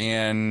back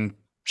and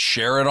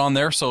share it on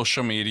their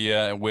social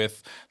media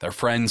with their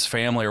friends,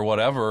 family, or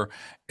whatever,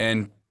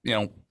 and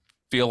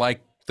feel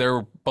like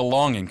they're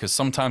belonging. Because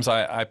sometimes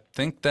I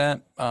think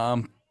that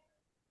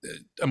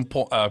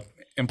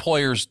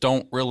employers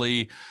don't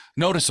really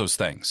notice those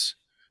things.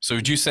 So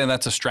would you say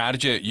that's a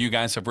strategy that you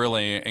guys have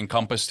really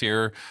encompassed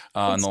here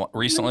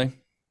recently?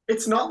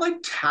 It's not like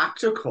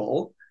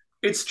tactical.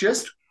 It's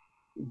just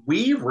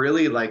we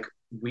really like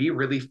we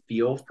really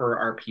feel for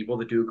our people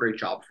to do a great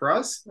job for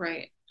us.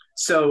 Right.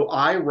 So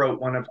I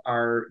wrote one of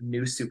our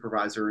new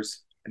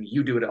supervisors, and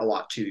you do it a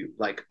lot too.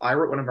 Like I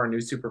wrote one of our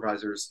new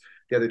supervisors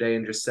the other day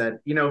and just said,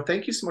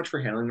 thank you so much for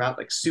handling that.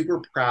 Like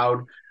super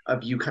proud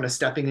of you kind of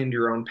stepping into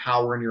your own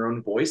power and your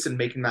own voice and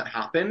making that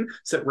happen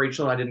so that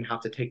Rachel and I didn't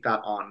have to take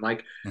that on.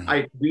 Like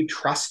we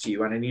trust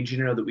you, and I need you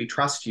to know that we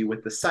trust you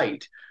with the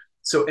site.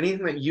 So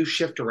anything that you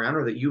shift around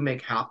or that you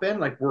make happen,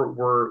 like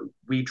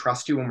we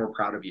trust you and we're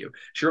proud of you.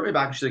 She wrote me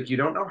back and she's like, you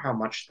don't know how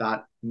much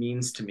that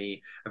means to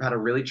me. I've had a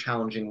really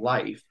challenging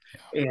life.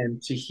 Yeah.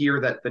 And to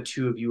hear that the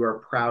two of you are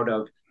proud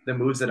of the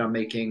moves that I'm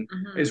making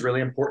is really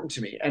important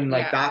to me. And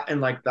that,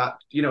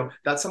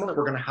 that's someone that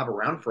we're going to have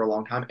around for a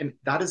long time. And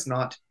that's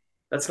not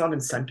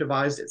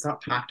incentivized. It's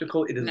not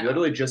tactical. It is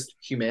literally just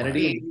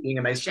humanity and being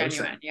a nice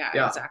genuine person.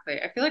 Yeah,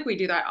 exactly. I feel like we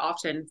do that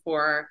often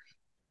for,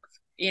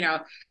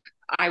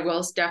 I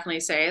will definitely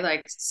say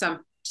like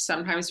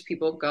sometimes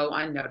people go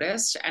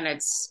unnoticed and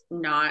it's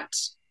not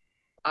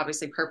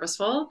obviously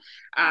purposeful.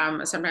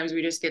 Sometimes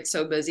we just get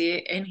so busy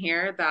in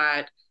here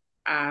that,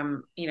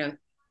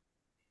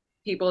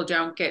 people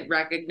don't get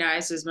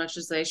recognized as much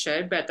as they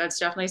should, but that's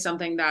definitely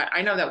something that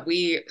I know that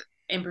we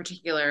in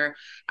particular,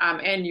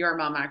 and your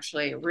mom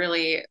actually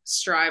really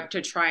strive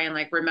to try and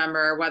like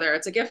remember, whether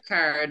it's a gift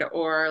card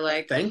or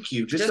like thank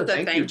you, just a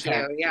thank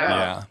you.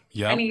 Yeah.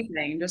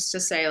 Anything, just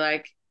to say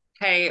like,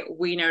 hey,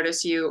 we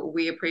notice you,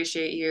 we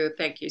appreciate you,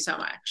 thank you so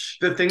much.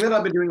 The thing that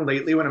I've been doing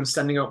lately when I'm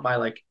sending out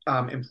my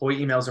employee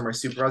emails or my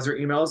supervisor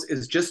emails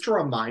is just to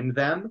remind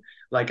them,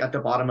 like at the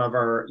bottom of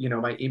our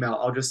my email,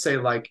 I'll just say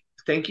like,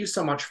 thank you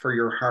so much for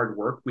your hard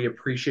work. We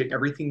appreciate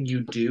everything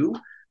you do,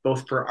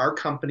 both for our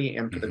company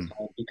and for the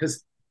client,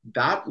 because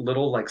that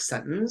little like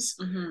sentence,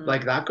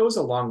 like that goes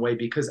a long way.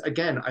 Because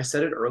again, I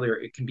said it earlier,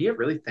 it can be a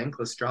really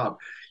thankless job.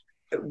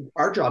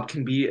 Our job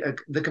can be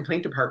the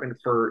complaint department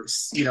for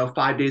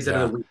 5 days out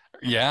of the week.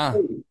 Yeah.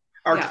 Hey,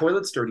 our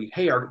toilet's dirty.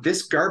 Hey,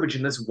 this garbage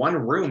in this one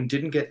room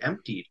didn't get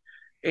emptied.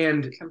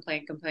 And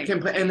complaint.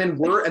 And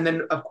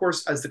then of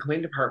course, as the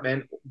complaint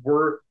department,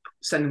 we're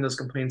sending those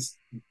complaints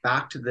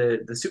back to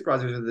the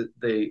supervisors or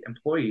the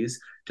employees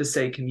to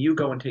say, can you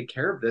go and take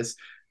care of this?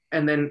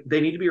 And then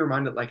they need to be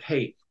reminded like,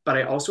 hey, but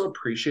I also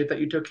appreciate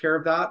that you took care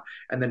of that.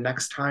 And the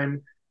next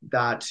time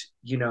that,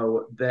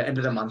 the end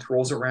of the month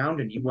rolls around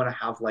and you want to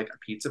have like a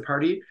pizza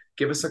party,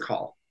 give us a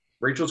call.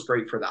 Rachel's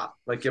great for that.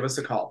 Like, give us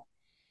a call.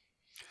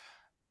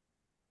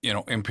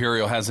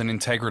 Imperial has an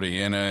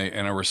integrity and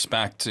a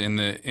respect in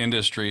the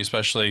industry,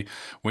 especially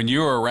when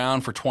you are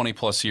around for 20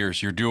 plus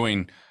years, you're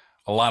doing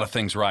a lot of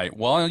things right.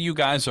 While you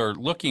guys are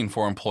looking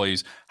for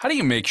employees, how do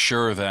you make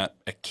sure that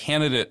a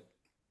candidate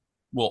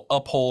will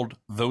uphold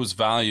those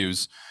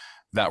values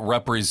that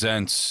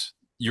represents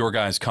your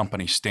guys'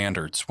 company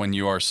standards when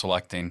you are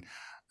selecting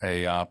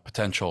a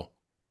potential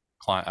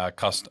client,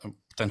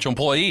 potential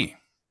employee?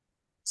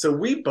 So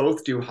we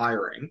both do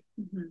hiring.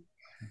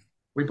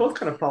 We both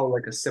kind of follow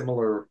like a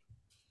similar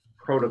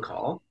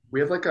protocol. We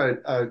have like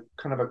a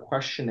kind of a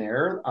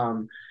questionnaire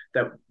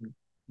that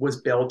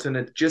was built, and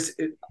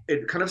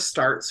it kind of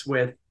starts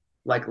with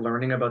like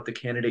learning about the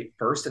candidate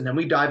first, and then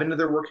we dive into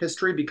their work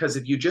history. Because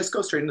if you just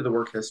go straight into the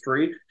work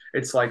history,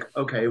 it's like,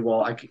 okay,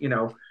 well,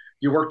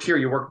 you worked here,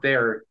 you worked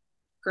there.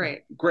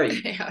 Great.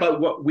 Yeah. But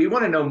what we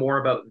want to know more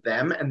about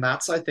them, and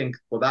that's, I think,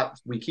 that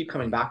we keep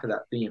coming back to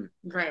that theme.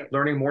 Right.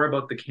 Learning more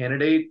about the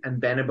candidate and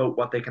then about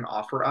what they can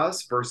offer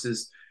us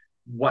versus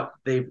what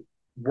they've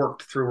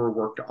worked through or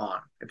worked on,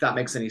 if that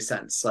makes any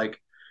sense.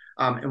 Like,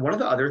 and one of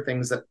the other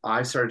things that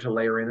I started to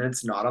layer in, and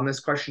it's not on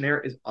this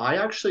questionnaire, is I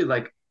actually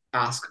like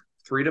ask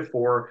 3 to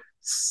 4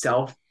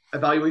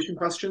 self-evaluation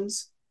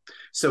questions.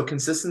 So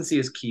consistency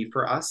is key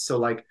for us. So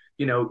like,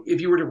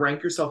 if you were to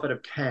rank yourself out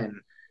of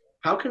 10,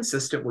 how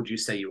consistent would you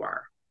say you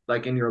are?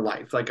 Like in your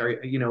life? Like,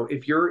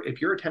 if you're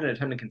a 10 out of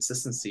 10 in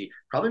consistency,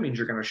 probably means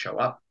you're going to show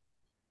up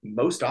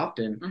most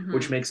often,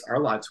 which makes our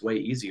lives way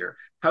easier.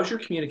 How's your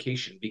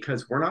communication?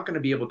 Because we're not going to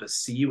be able to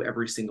see you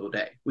every single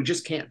day. We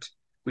just can't.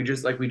 We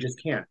just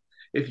can't.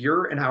 If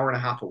you're an hour and a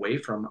half away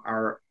from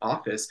our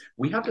office,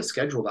 we have to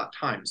schedule that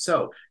time.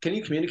 So can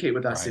you communicate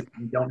with us if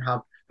you don't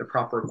have the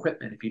proper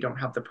equipment, if you don't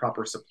have the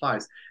proper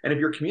supplies? And if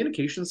your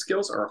communication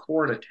skills are a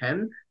 4 out of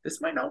 10,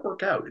 this might not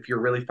work out if you're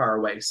really far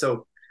away.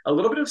 So a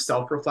little bit of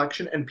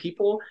self-reflection, and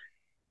people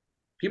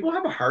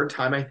have a hard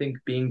time, I think,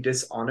 being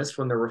dishonest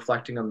when they're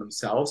reflecting on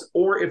themselves,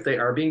 or if they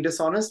are being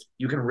dishonest,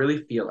 you can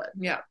really feel it.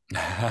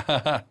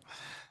 Yeah.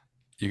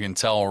 You can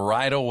tell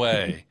right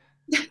away.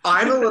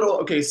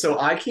 Okay, so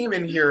I came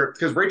in here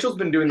because Rachel's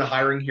been doing the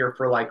hiring here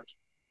for like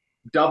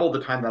double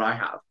the time that I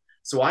have.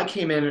 So I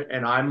came in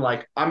and I'm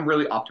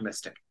really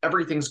optimistic.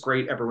 Everything's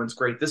great. Everyone's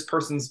great. This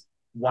person's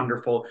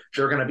wonderful.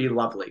 They're going to be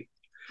lovely.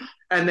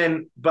 And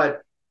then,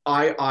 but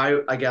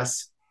I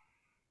guess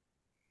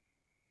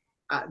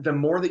the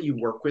more that you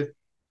work with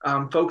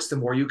folks, the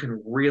more you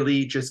can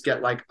really just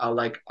get like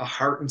a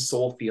heart and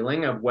soul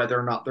feeling of whether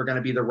or not they're going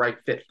to be the right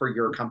fit for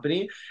your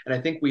company. And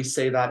I think we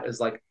say that as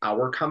like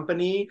our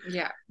company,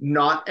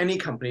 not any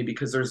company,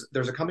 because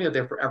there's a company out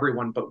there for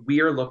everyone, but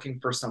we are looking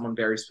for someone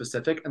very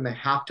specific, and they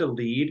have to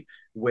lead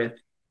with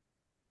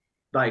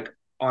like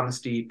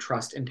honesty,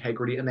 trust,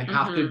 integrity, and they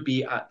have to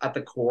be at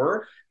the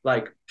core,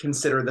 like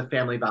consider the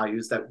family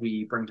values that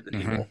we bring to the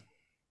table.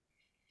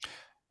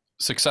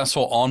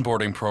 Successful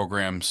onboarding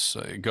programs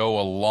go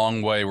a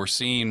long way. We're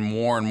seeing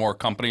more and more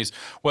companies,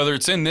 whether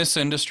it's in this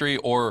industry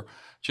or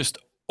just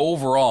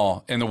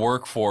overall in the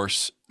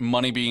workforce,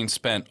 money being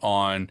spent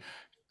on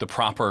the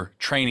proper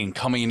training,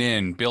 coming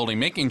in, building,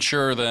 making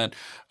sure that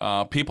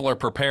people are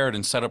prepared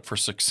and set up for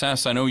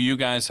success. I know you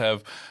guys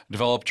have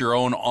developed your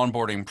own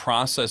onboarding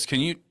process. Can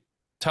you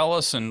tell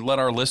us and let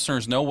our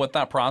listeners know what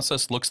that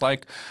process looks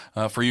like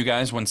for you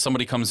guys when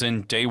somebody comes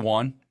in day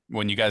one,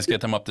 when you guys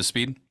get them up to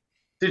speed?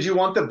 Did you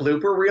want the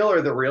blooper reel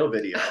or the real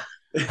video?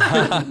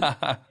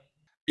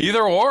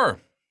 Either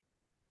or.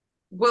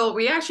 Well,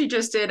 we actually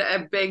just did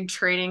a big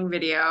training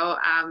video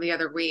the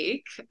other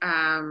week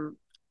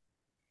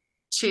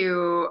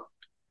to,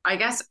 I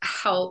guess,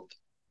 help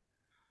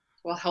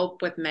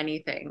with many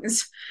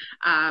things.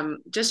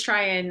 Just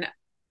try and,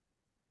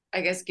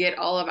 I guess, get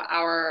all of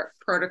our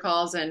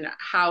protocols and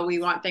how we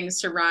want things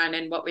to run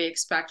and what we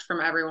expect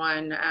from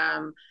everyone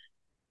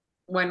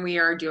when we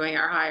are doing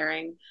our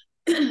hiring.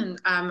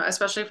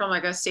 Especially from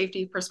like a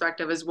safety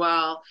perspective as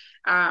well.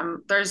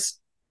 There's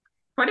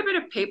quite a bit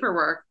of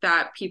paperwork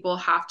that people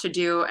have to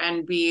do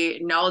and be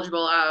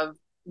knowledgeable of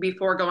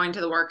before going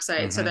to the work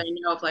site. So they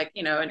know if like,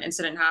 an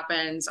incident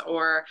happens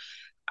or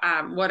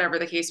whatever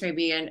the case may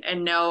be,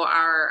 and know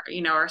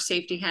our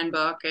safety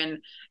handbook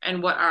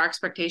and what our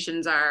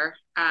expectations are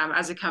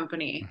as a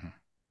company.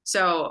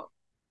 So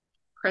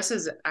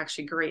Chris's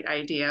actually great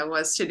idea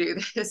was to do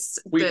this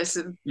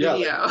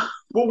video.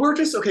 Well, we're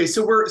just okay.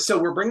 So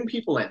we're bringing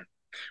people in.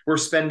 We're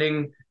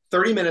spending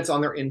 30 minutes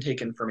on their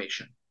intake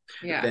information.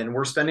 Then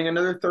we're spending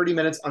another 30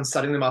 minutes on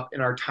setting them up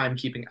in our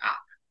timekeeping app.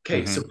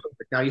 Okay, so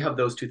perfect. Now you have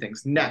those two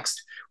things.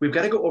 Next, we've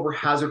got to go over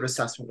hazard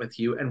assessment with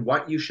you and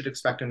what you should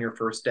expect on your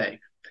first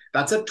day.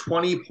 That's a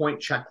 20-point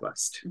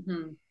checklist.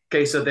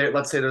 Okay, so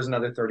let's say there's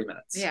another 30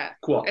 minutes. Yeah,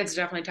 cool. It's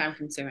definitely time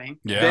consuming.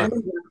 Yeah.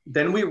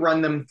 Then we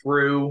run them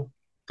through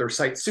their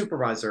site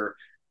supervisor,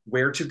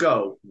 where to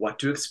go, what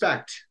to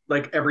expect,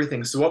 like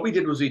everything. So what we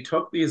did was we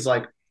took these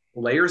like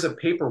layers of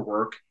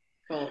paperwork,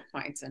 bullet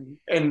points,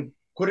 and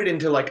put it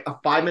into like a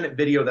 5-minute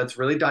video that's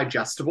really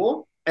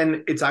digestible,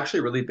 and it's actually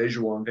really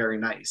visual and very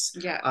nice.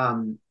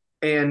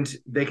 And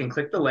they can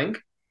click the link,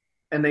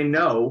 and they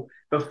know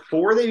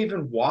before they've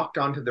even walked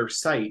onto their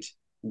site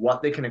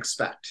what they can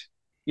expect.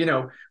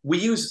 We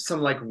use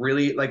some like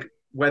really like,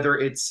 whether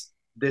it's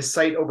this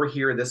site over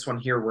here, this one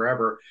here,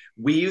 wherever,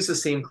 we use the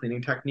same cleaning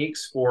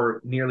techniques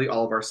for nearly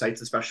all of our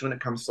sites, especially when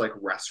it comes to like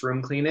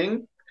restroom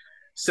cleaning.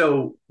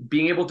 So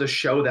being able to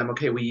show them,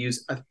 okay, we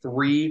use a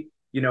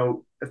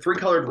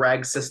 3-colored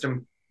rag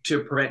system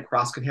to prevent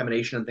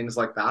cross-contamination and things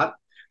like that.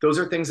 Those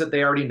are things that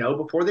they already know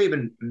before they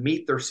even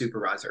meet their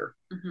supervisor.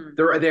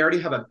 They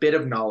already have a bit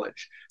of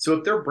knowledge. So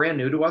if they're brand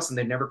new to us and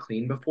they've never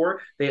cleaned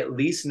before, they at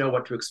least know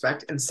what to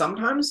expect. And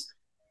sometimes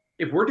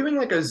if we're doing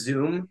like a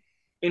Zoom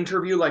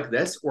interview like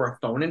this or a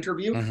phone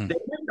interview, they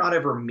might not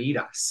ever meet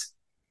us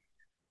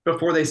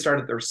before they start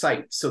at their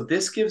site. So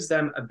this gives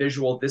them a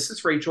visual. This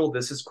is Rachel.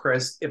 This is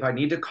Chris. If I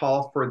need to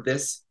call for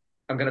this,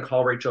 I'm going to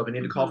call Rachel. If I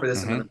need to call for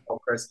this, I'm going to call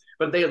Chris.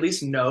 But they at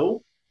least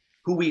know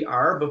who we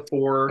are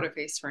before. Put a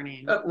face for a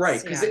name.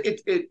 Right. Because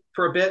it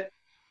for a bit,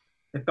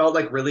 it felt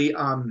like really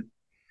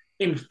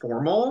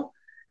informal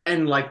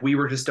and like we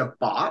were just a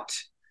bot.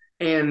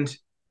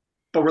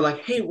 But we're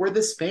like, hey, we're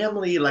this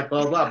family, like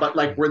blah, blah, blah. But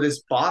like we're this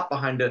bot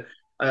behind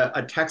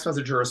a text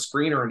message or a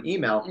screen or an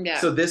email.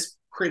 So this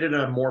created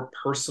a more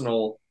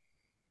personal,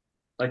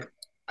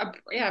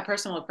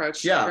 personal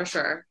approach for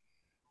sure.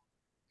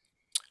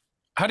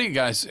 How do you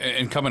guys,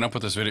 in coming up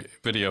with this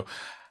video,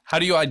 how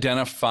do you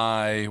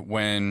identify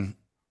when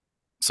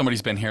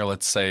somebody's been here,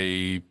 let's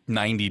say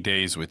 90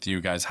 days with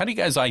you guys? How do you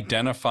guys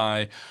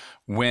identify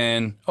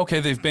when, okay,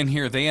 they've been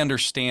here, they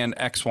understand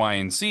X, Y,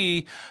 and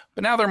Z,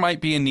 but now there might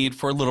be a need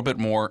for a little bit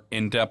more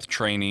in-depth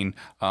training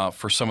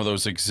for some of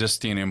those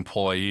existing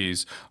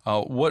employees?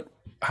 How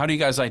do you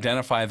guys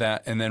identify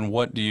that? And then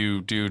what do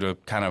you do to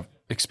kind of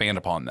expand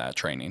upon that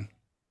training?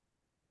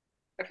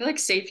 I feel like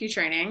safety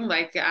training,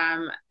 like,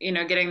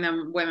 getting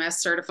them WHMIS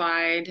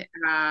certified,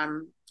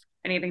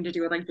 anything to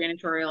do with like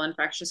janitorial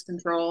infectious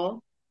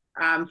control,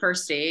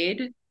 first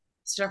aid,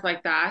 stuff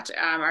like that,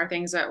 are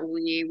things that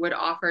we would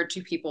offer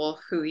to people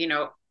who,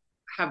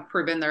 have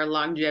proven their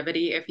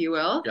longevity, if you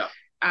will.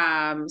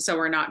 So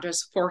we're not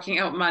just forking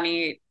out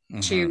money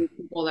to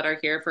people that are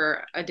here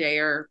for a day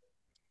or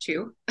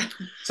two.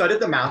 So I did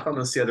the math on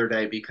this the other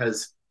day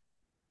because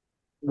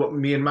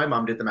me and my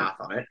mom did the math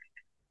on it.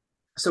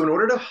 So in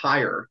order to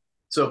hire,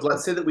 so if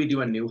let's say that we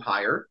do a new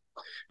hire,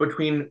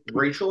 between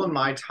Rachel and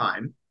my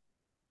time,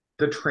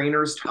 the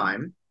trainer's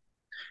time,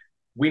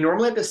 we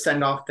normally have to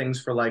send off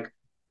things for like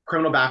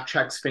criminal back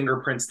checks,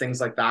 fingerprints,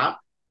 things like that.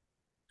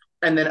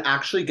 And then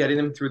actually getting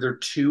them through their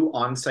 2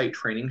 on-site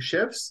training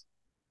shifts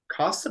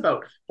costs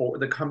about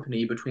the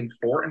company between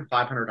 $400 and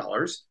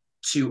 $500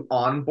 to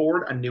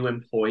onboard a new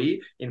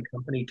employee in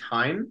company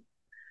time,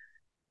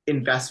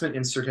 investment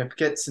in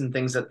certificates and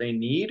things that they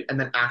need, and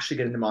then actually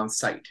getting them on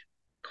site.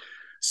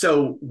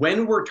 So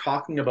when we're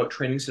talking about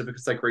training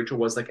certificates, like Rachel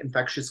was, like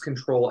infectious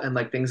control and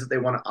like things that they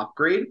want to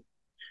upgrade,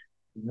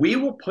 we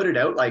will put it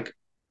out. Like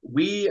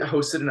we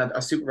hosted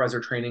a supervisor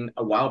training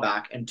a while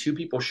back, and 2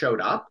 people showed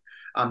up.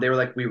 They were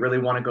like, we really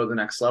want to go to the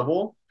next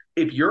level.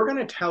 If you're going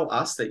to tell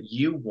us that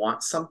you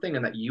want something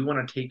and that you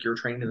want to take your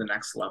training to the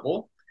next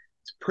level,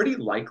 it's pretty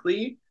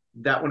likely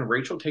that when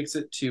Rachel takes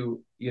it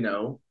to,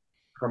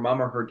 her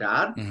mom or her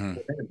dad, they're going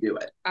to do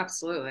it.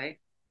 Absolutely.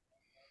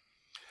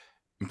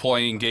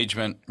 Employee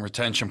engagement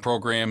retention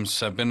programs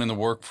have been in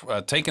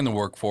the taken the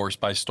workforce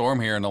by storm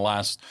here in the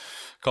last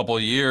couple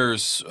of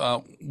years.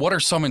 What are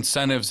some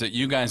incentives that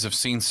you guys have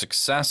seen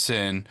success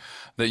in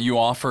that you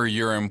offer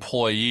your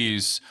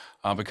employees?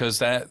 Because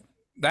that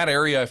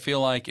area I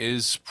feel like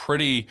is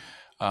pretty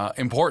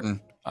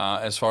important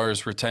as far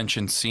as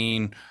retention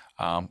seen.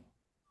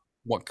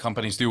 What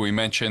companies do. We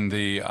mentioned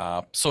the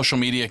social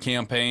media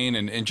campaign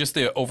and just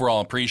the overall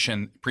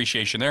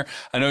appreciation there.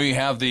 I know you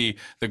have the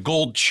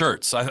gold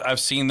shirts. I've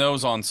seen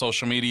those on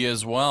social media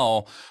as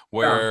well,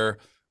 where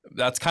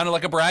that's kind of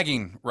like a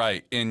bragging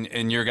right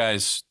in your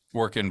guys'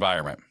 work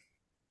environment.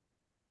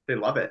 They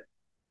love it.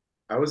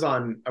 I was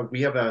on.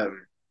 We have a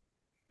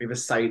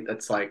site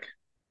that's like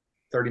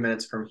 30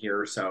 minutes from here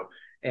or so,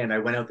 and I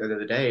went out there the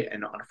other day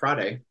and on a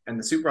Friday, and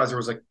the supervisor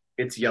was like,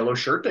 it's yellow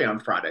shirt day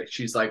on Friday.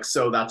 She's like,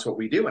 so that's what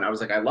we do. And I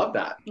was like, I love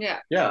that.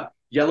 Yeah.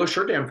 Yellow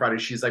shirt day on Friday.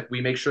 She's like, we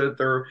make sure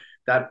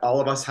that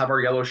all of us have our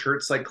yellow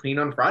shirts like clean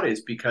on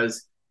Fridays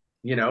because,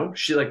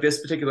 she like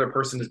this particular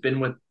person has been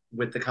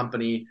with the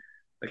company.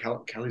 Like how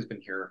Kelly's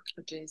been here.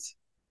 Oh, geez.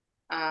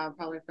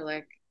 Probably for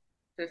like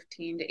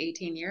 15 to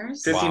 18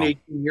 years. 15 to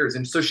 18 years.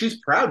 And so she's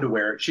proud to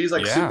wear it. She's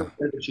like super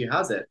good that she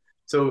has it.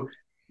 So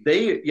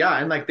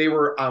and like they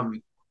were,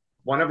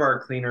 one of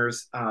our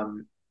cleaners,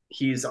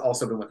 he's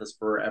also been with us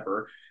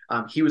forever.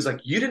 He was like,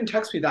 you didn't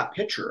text me that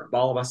picture of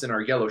all of us in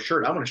our yellow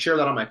shirt. I want to share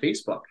that on my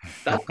Facebook.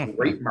 That's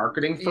great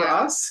marketing for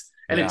us.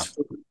 And it's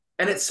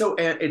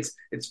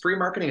free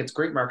marketing. It's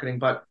great marketing,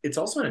 but it's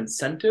also an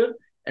incentive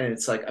and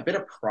it's like a bit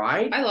of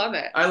pride. I love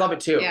it. I love it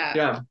too.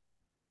 Yeah.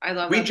 I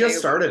love we just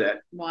started it.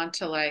 Want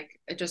to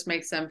it just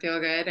makes them feel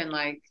good. And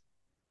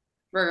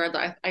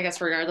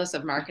regardless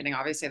of marketing,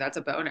 obviously that's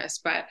a bonus,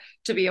 but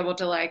to be able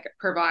to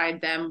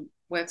provide them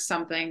with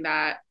something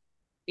that,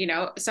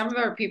 some of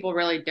our people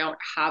really don't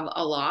have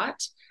a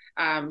lot.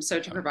 So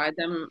to provide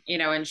them,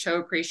 and show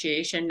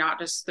appreciation, not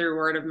just through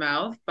word of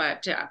mouth,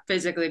 but to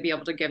physically be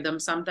able to give them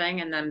something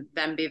and then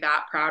them be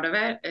that proud of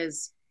it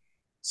is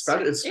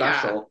special. It's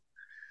special.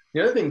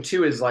 The other thing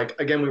too is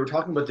again, we were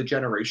talking about the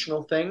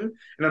generational thing,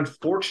 and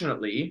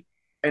unfortunately,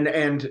 and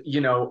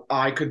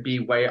I could be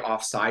way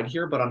offside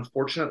here, but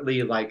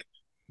unfortunately,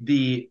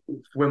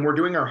 when we're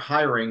doing our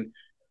hiring,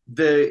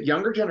 the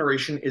younger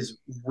generation is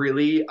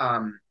really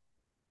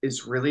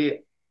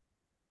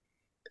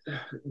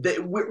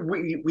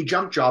we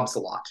jump jobs a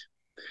lot.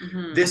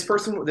 Mm-hmm. This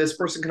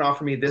person can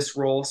offer me this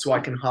role, so I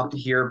can hop to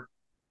here.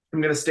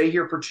 I'm going to stay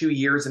here for 2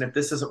 years, and if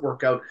this doesn't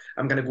work out,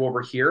 I'm going to go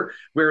over here.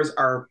 Whereas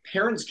our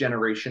parents'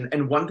 generation,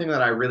 and one thing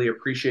that I really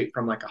appreciate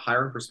from a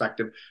hiring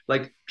perspective,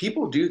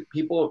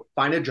 people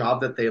find a job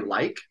that they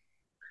like,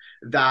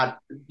 that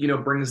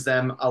brings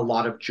them a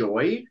lot of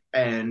joy,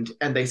 and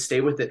they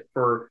stay with it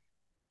for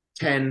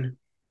 10,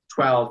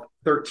 12,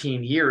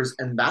 13 years,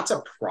 and that's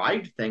a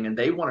pride thing, and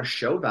they want to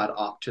show that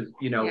off to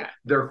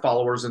their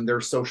followers and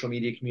their social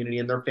media community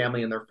and their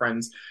family and their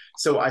friends.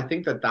 So I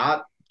think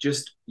that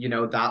just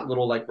that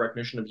little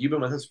recognition of, you've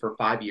been with us for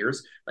 5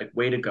 years,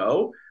 way to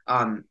go,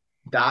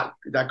 that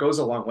goes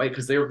a long way,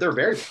 because they're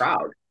very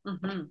proud.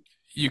 Mm-hmm.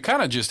 You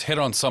kind of just hit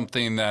on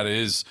something that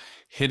is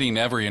hitting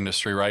every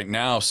industry right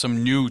now,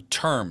 some new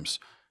terms,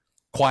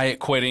 quiet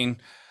quitting,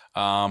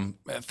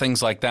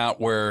 things like that,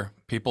 where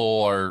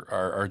people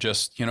are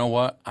just, you know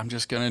what, I'm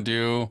just going to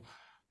do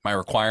my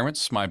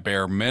requirements, my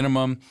bare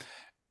minimum.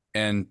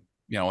 And,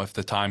 if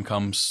the time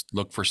comes,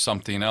 look for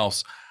something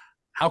else.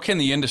 How can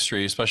the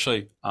industry,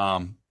 especially,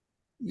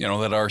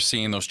 that are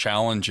seeing those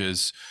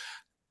challenges,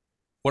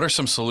 what are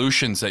some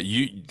solutions that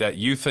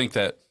you think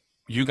that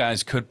you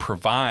guys could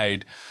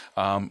provide,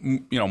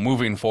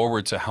 moving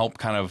forward to help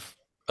kind of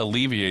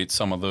alleviate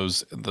some of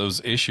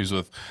those issues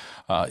with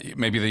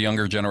maybe the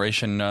younger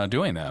generation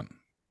doing that?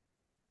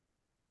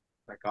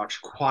 My gosh,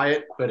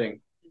 quiet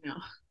quitting. No.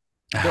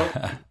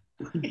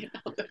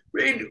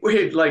 Wait,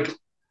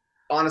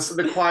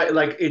 honestly, the quiet,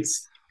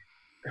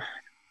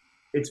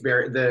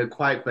 the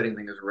quiet quitting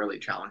thing is really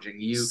challenging.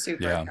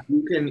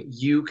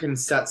 You can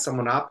set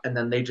someone up and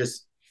then they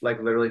just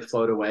literally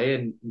float away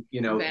and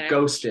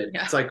ghosted.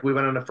 Yeah. It's like we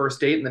went on a first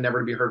date and then never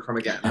to be heard from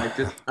again.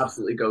 Just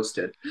absolutely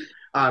ghosted.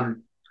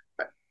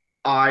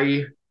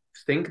 I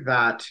think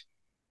that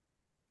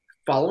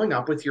following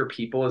up with your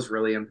people is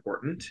really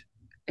important.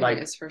 Like,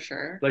 it is for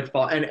sure. like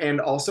fall,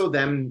 and also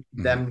them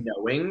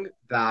knowing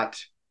that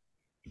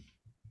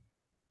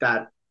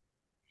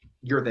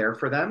you're there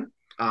for them,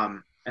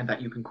 and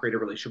that you can create a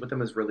relationship with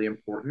them is really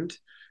important.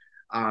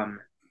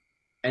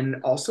 And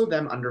also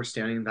them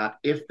understanding that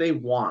if they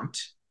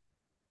want,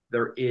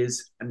 there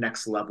is a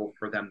next level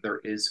for them. There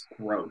is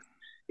growth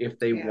if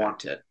they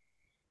want it.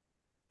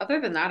 Other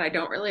than that, I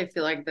don't really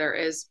feel like there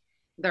is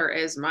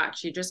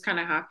much. You just kind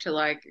of have to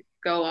like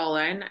go all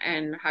in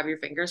and have your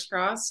fingers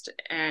crossed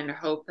and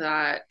hope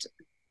that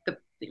the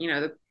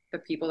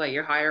people that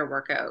you hire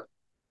work out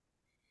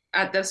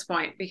at this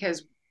point,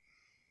 because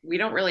we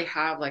don't really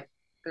have like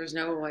there's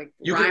no like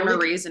rhyme or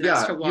reason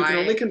as to why. You can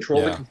only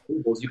control the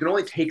controllables. You can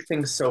only take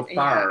things so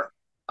far.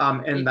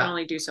 And you can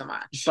only do so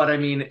much. But I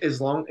mean, as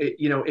long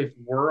if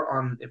we're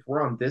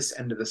on this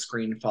end of the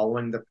screen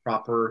following the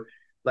proper,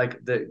 like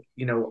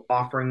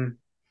offering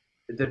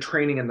the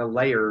training and the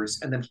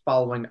layers and then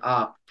following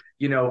up,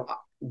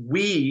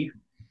 we,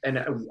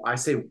 and I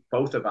say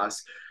both of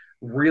us,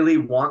 really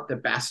want the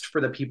best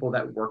for the people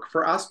that work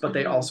for us, but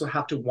they also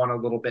have to want a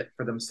little bit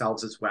for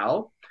themselves as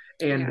well.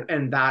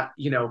 And that,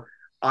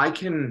 I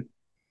can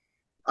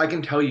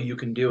tell you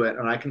can do it,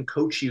 and I can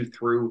coach you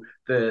through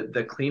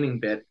the cleaning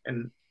bit,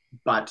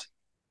 but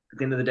at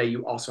the end of the day,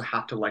 you also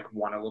have to like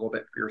want a little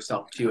bit for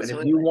yourself too.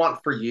 Absolutely. And if you want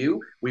for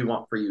you, we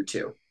want for you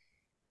too.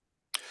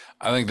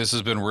 I think this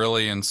has been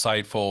really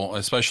insightful,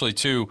 especially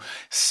too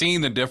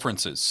seeing the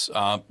differences.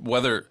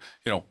 Whether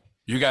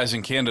you guys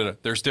in Canada,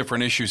 there's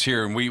different issues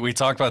here, and we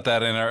talked about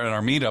that in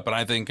our meetup, and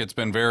I think it's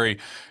been very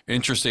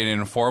interesting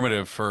and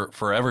informative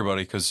for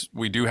everybody, because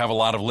we do have a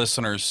lot of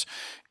listeners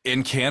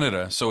in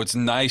Canada. So it's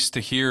nice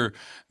to hear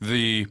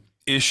the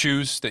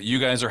issues that you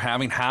guys are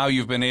having, how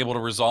you've been able to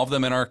resolve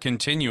them, and are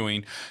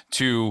continuing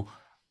to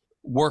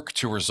work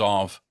to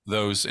resolve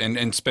those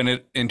and spin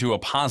it into a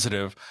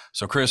positive.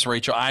 So Chris,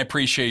 Rachel, I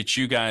appreciate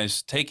you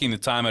guys taking the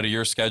time out of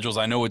your schedules.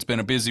 I know it's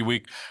been a busy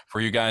week for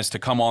you guys to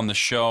come on the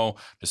show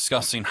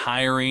discussing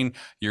hiring,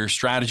 your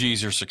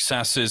strategies, your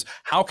successes.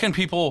 How can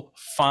people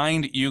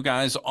find you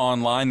guys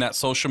online? That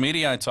social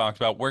media I talked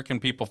about, where can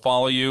people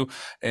follow you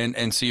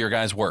and see your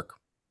guys' work?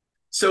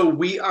 So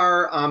we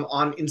are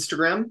on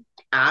Instagram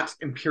at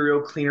Imperial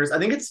Cleaners. I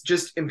think it's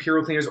just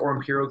Imperial Cleaners or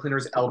Imperial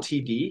Cleaners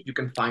LTD. You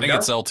can find us. I think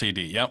it's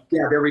LTD. Yep.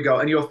 Yeah, there we go.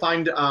 And you'll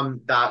find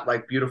that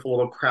like beautiful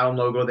little crown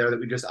logo there that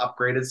we just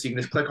upgraded. So you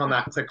can just click on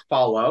that, click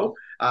follow.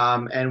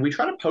 And we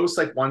try to post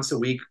like once a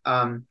week.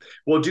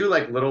 We'll do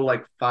like little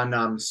like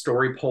fun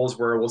story polls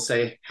where we'll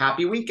say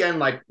happy weekend.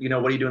 Like,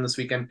 what are you doing this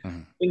weekend?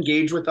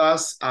 Engage with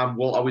us.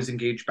 We'll always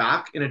engage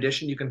back. In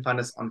addition, you can find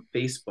us on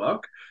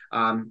Facebook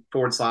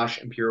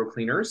 /Imperial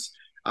Cleaners.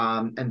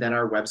 And then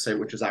our website,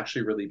 which is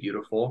actually really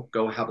beautiful.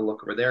 Go have a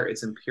look over there.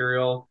 It's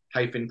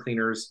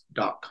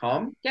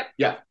imperial-cleaners.com. Yep.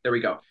 Yeah, there we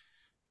go.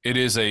 It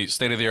is a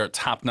state-of-the-art,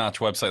 top-notch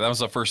website. That was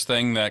the first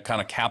thing that kind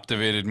of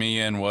captivated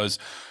me in was,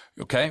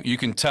 okay, you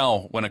can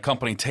tell when a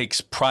company takes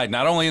pride,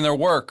 not only in their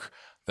work,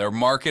 their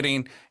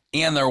marketing,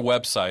 and their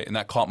website. And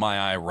that caught my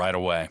eye right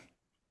away.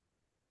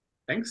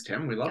 Thanks,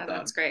 Tim. We love that.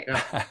 That's great.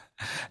 Yeah.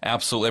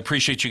 Absolutely.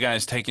 Appreciate you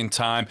guys taking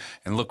time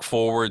and look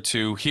forward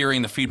to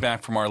hearing the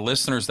feedback from our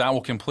listeners. That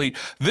will complete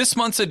this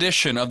month's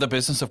edition of the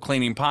Business of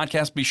Cleaning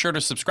podcast. Be sure to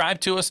subscribe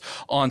to us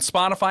on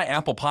Spotify,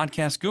 Apple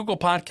Podcasts, Google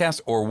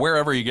Podcasts, or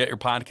wherever you get your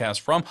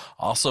podcast from.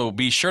 Also,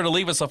 be sure to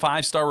leave us a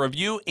 5-star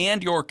review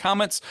and your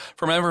comments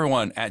from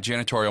everyone at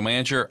Janitorial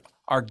Manager.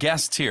 Our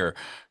guests here,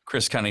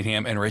 Chris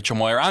Cunningham and Rachel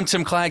Moyer. I'm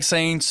Tim Clagg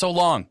saying so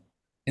long.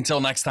 Until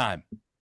next time.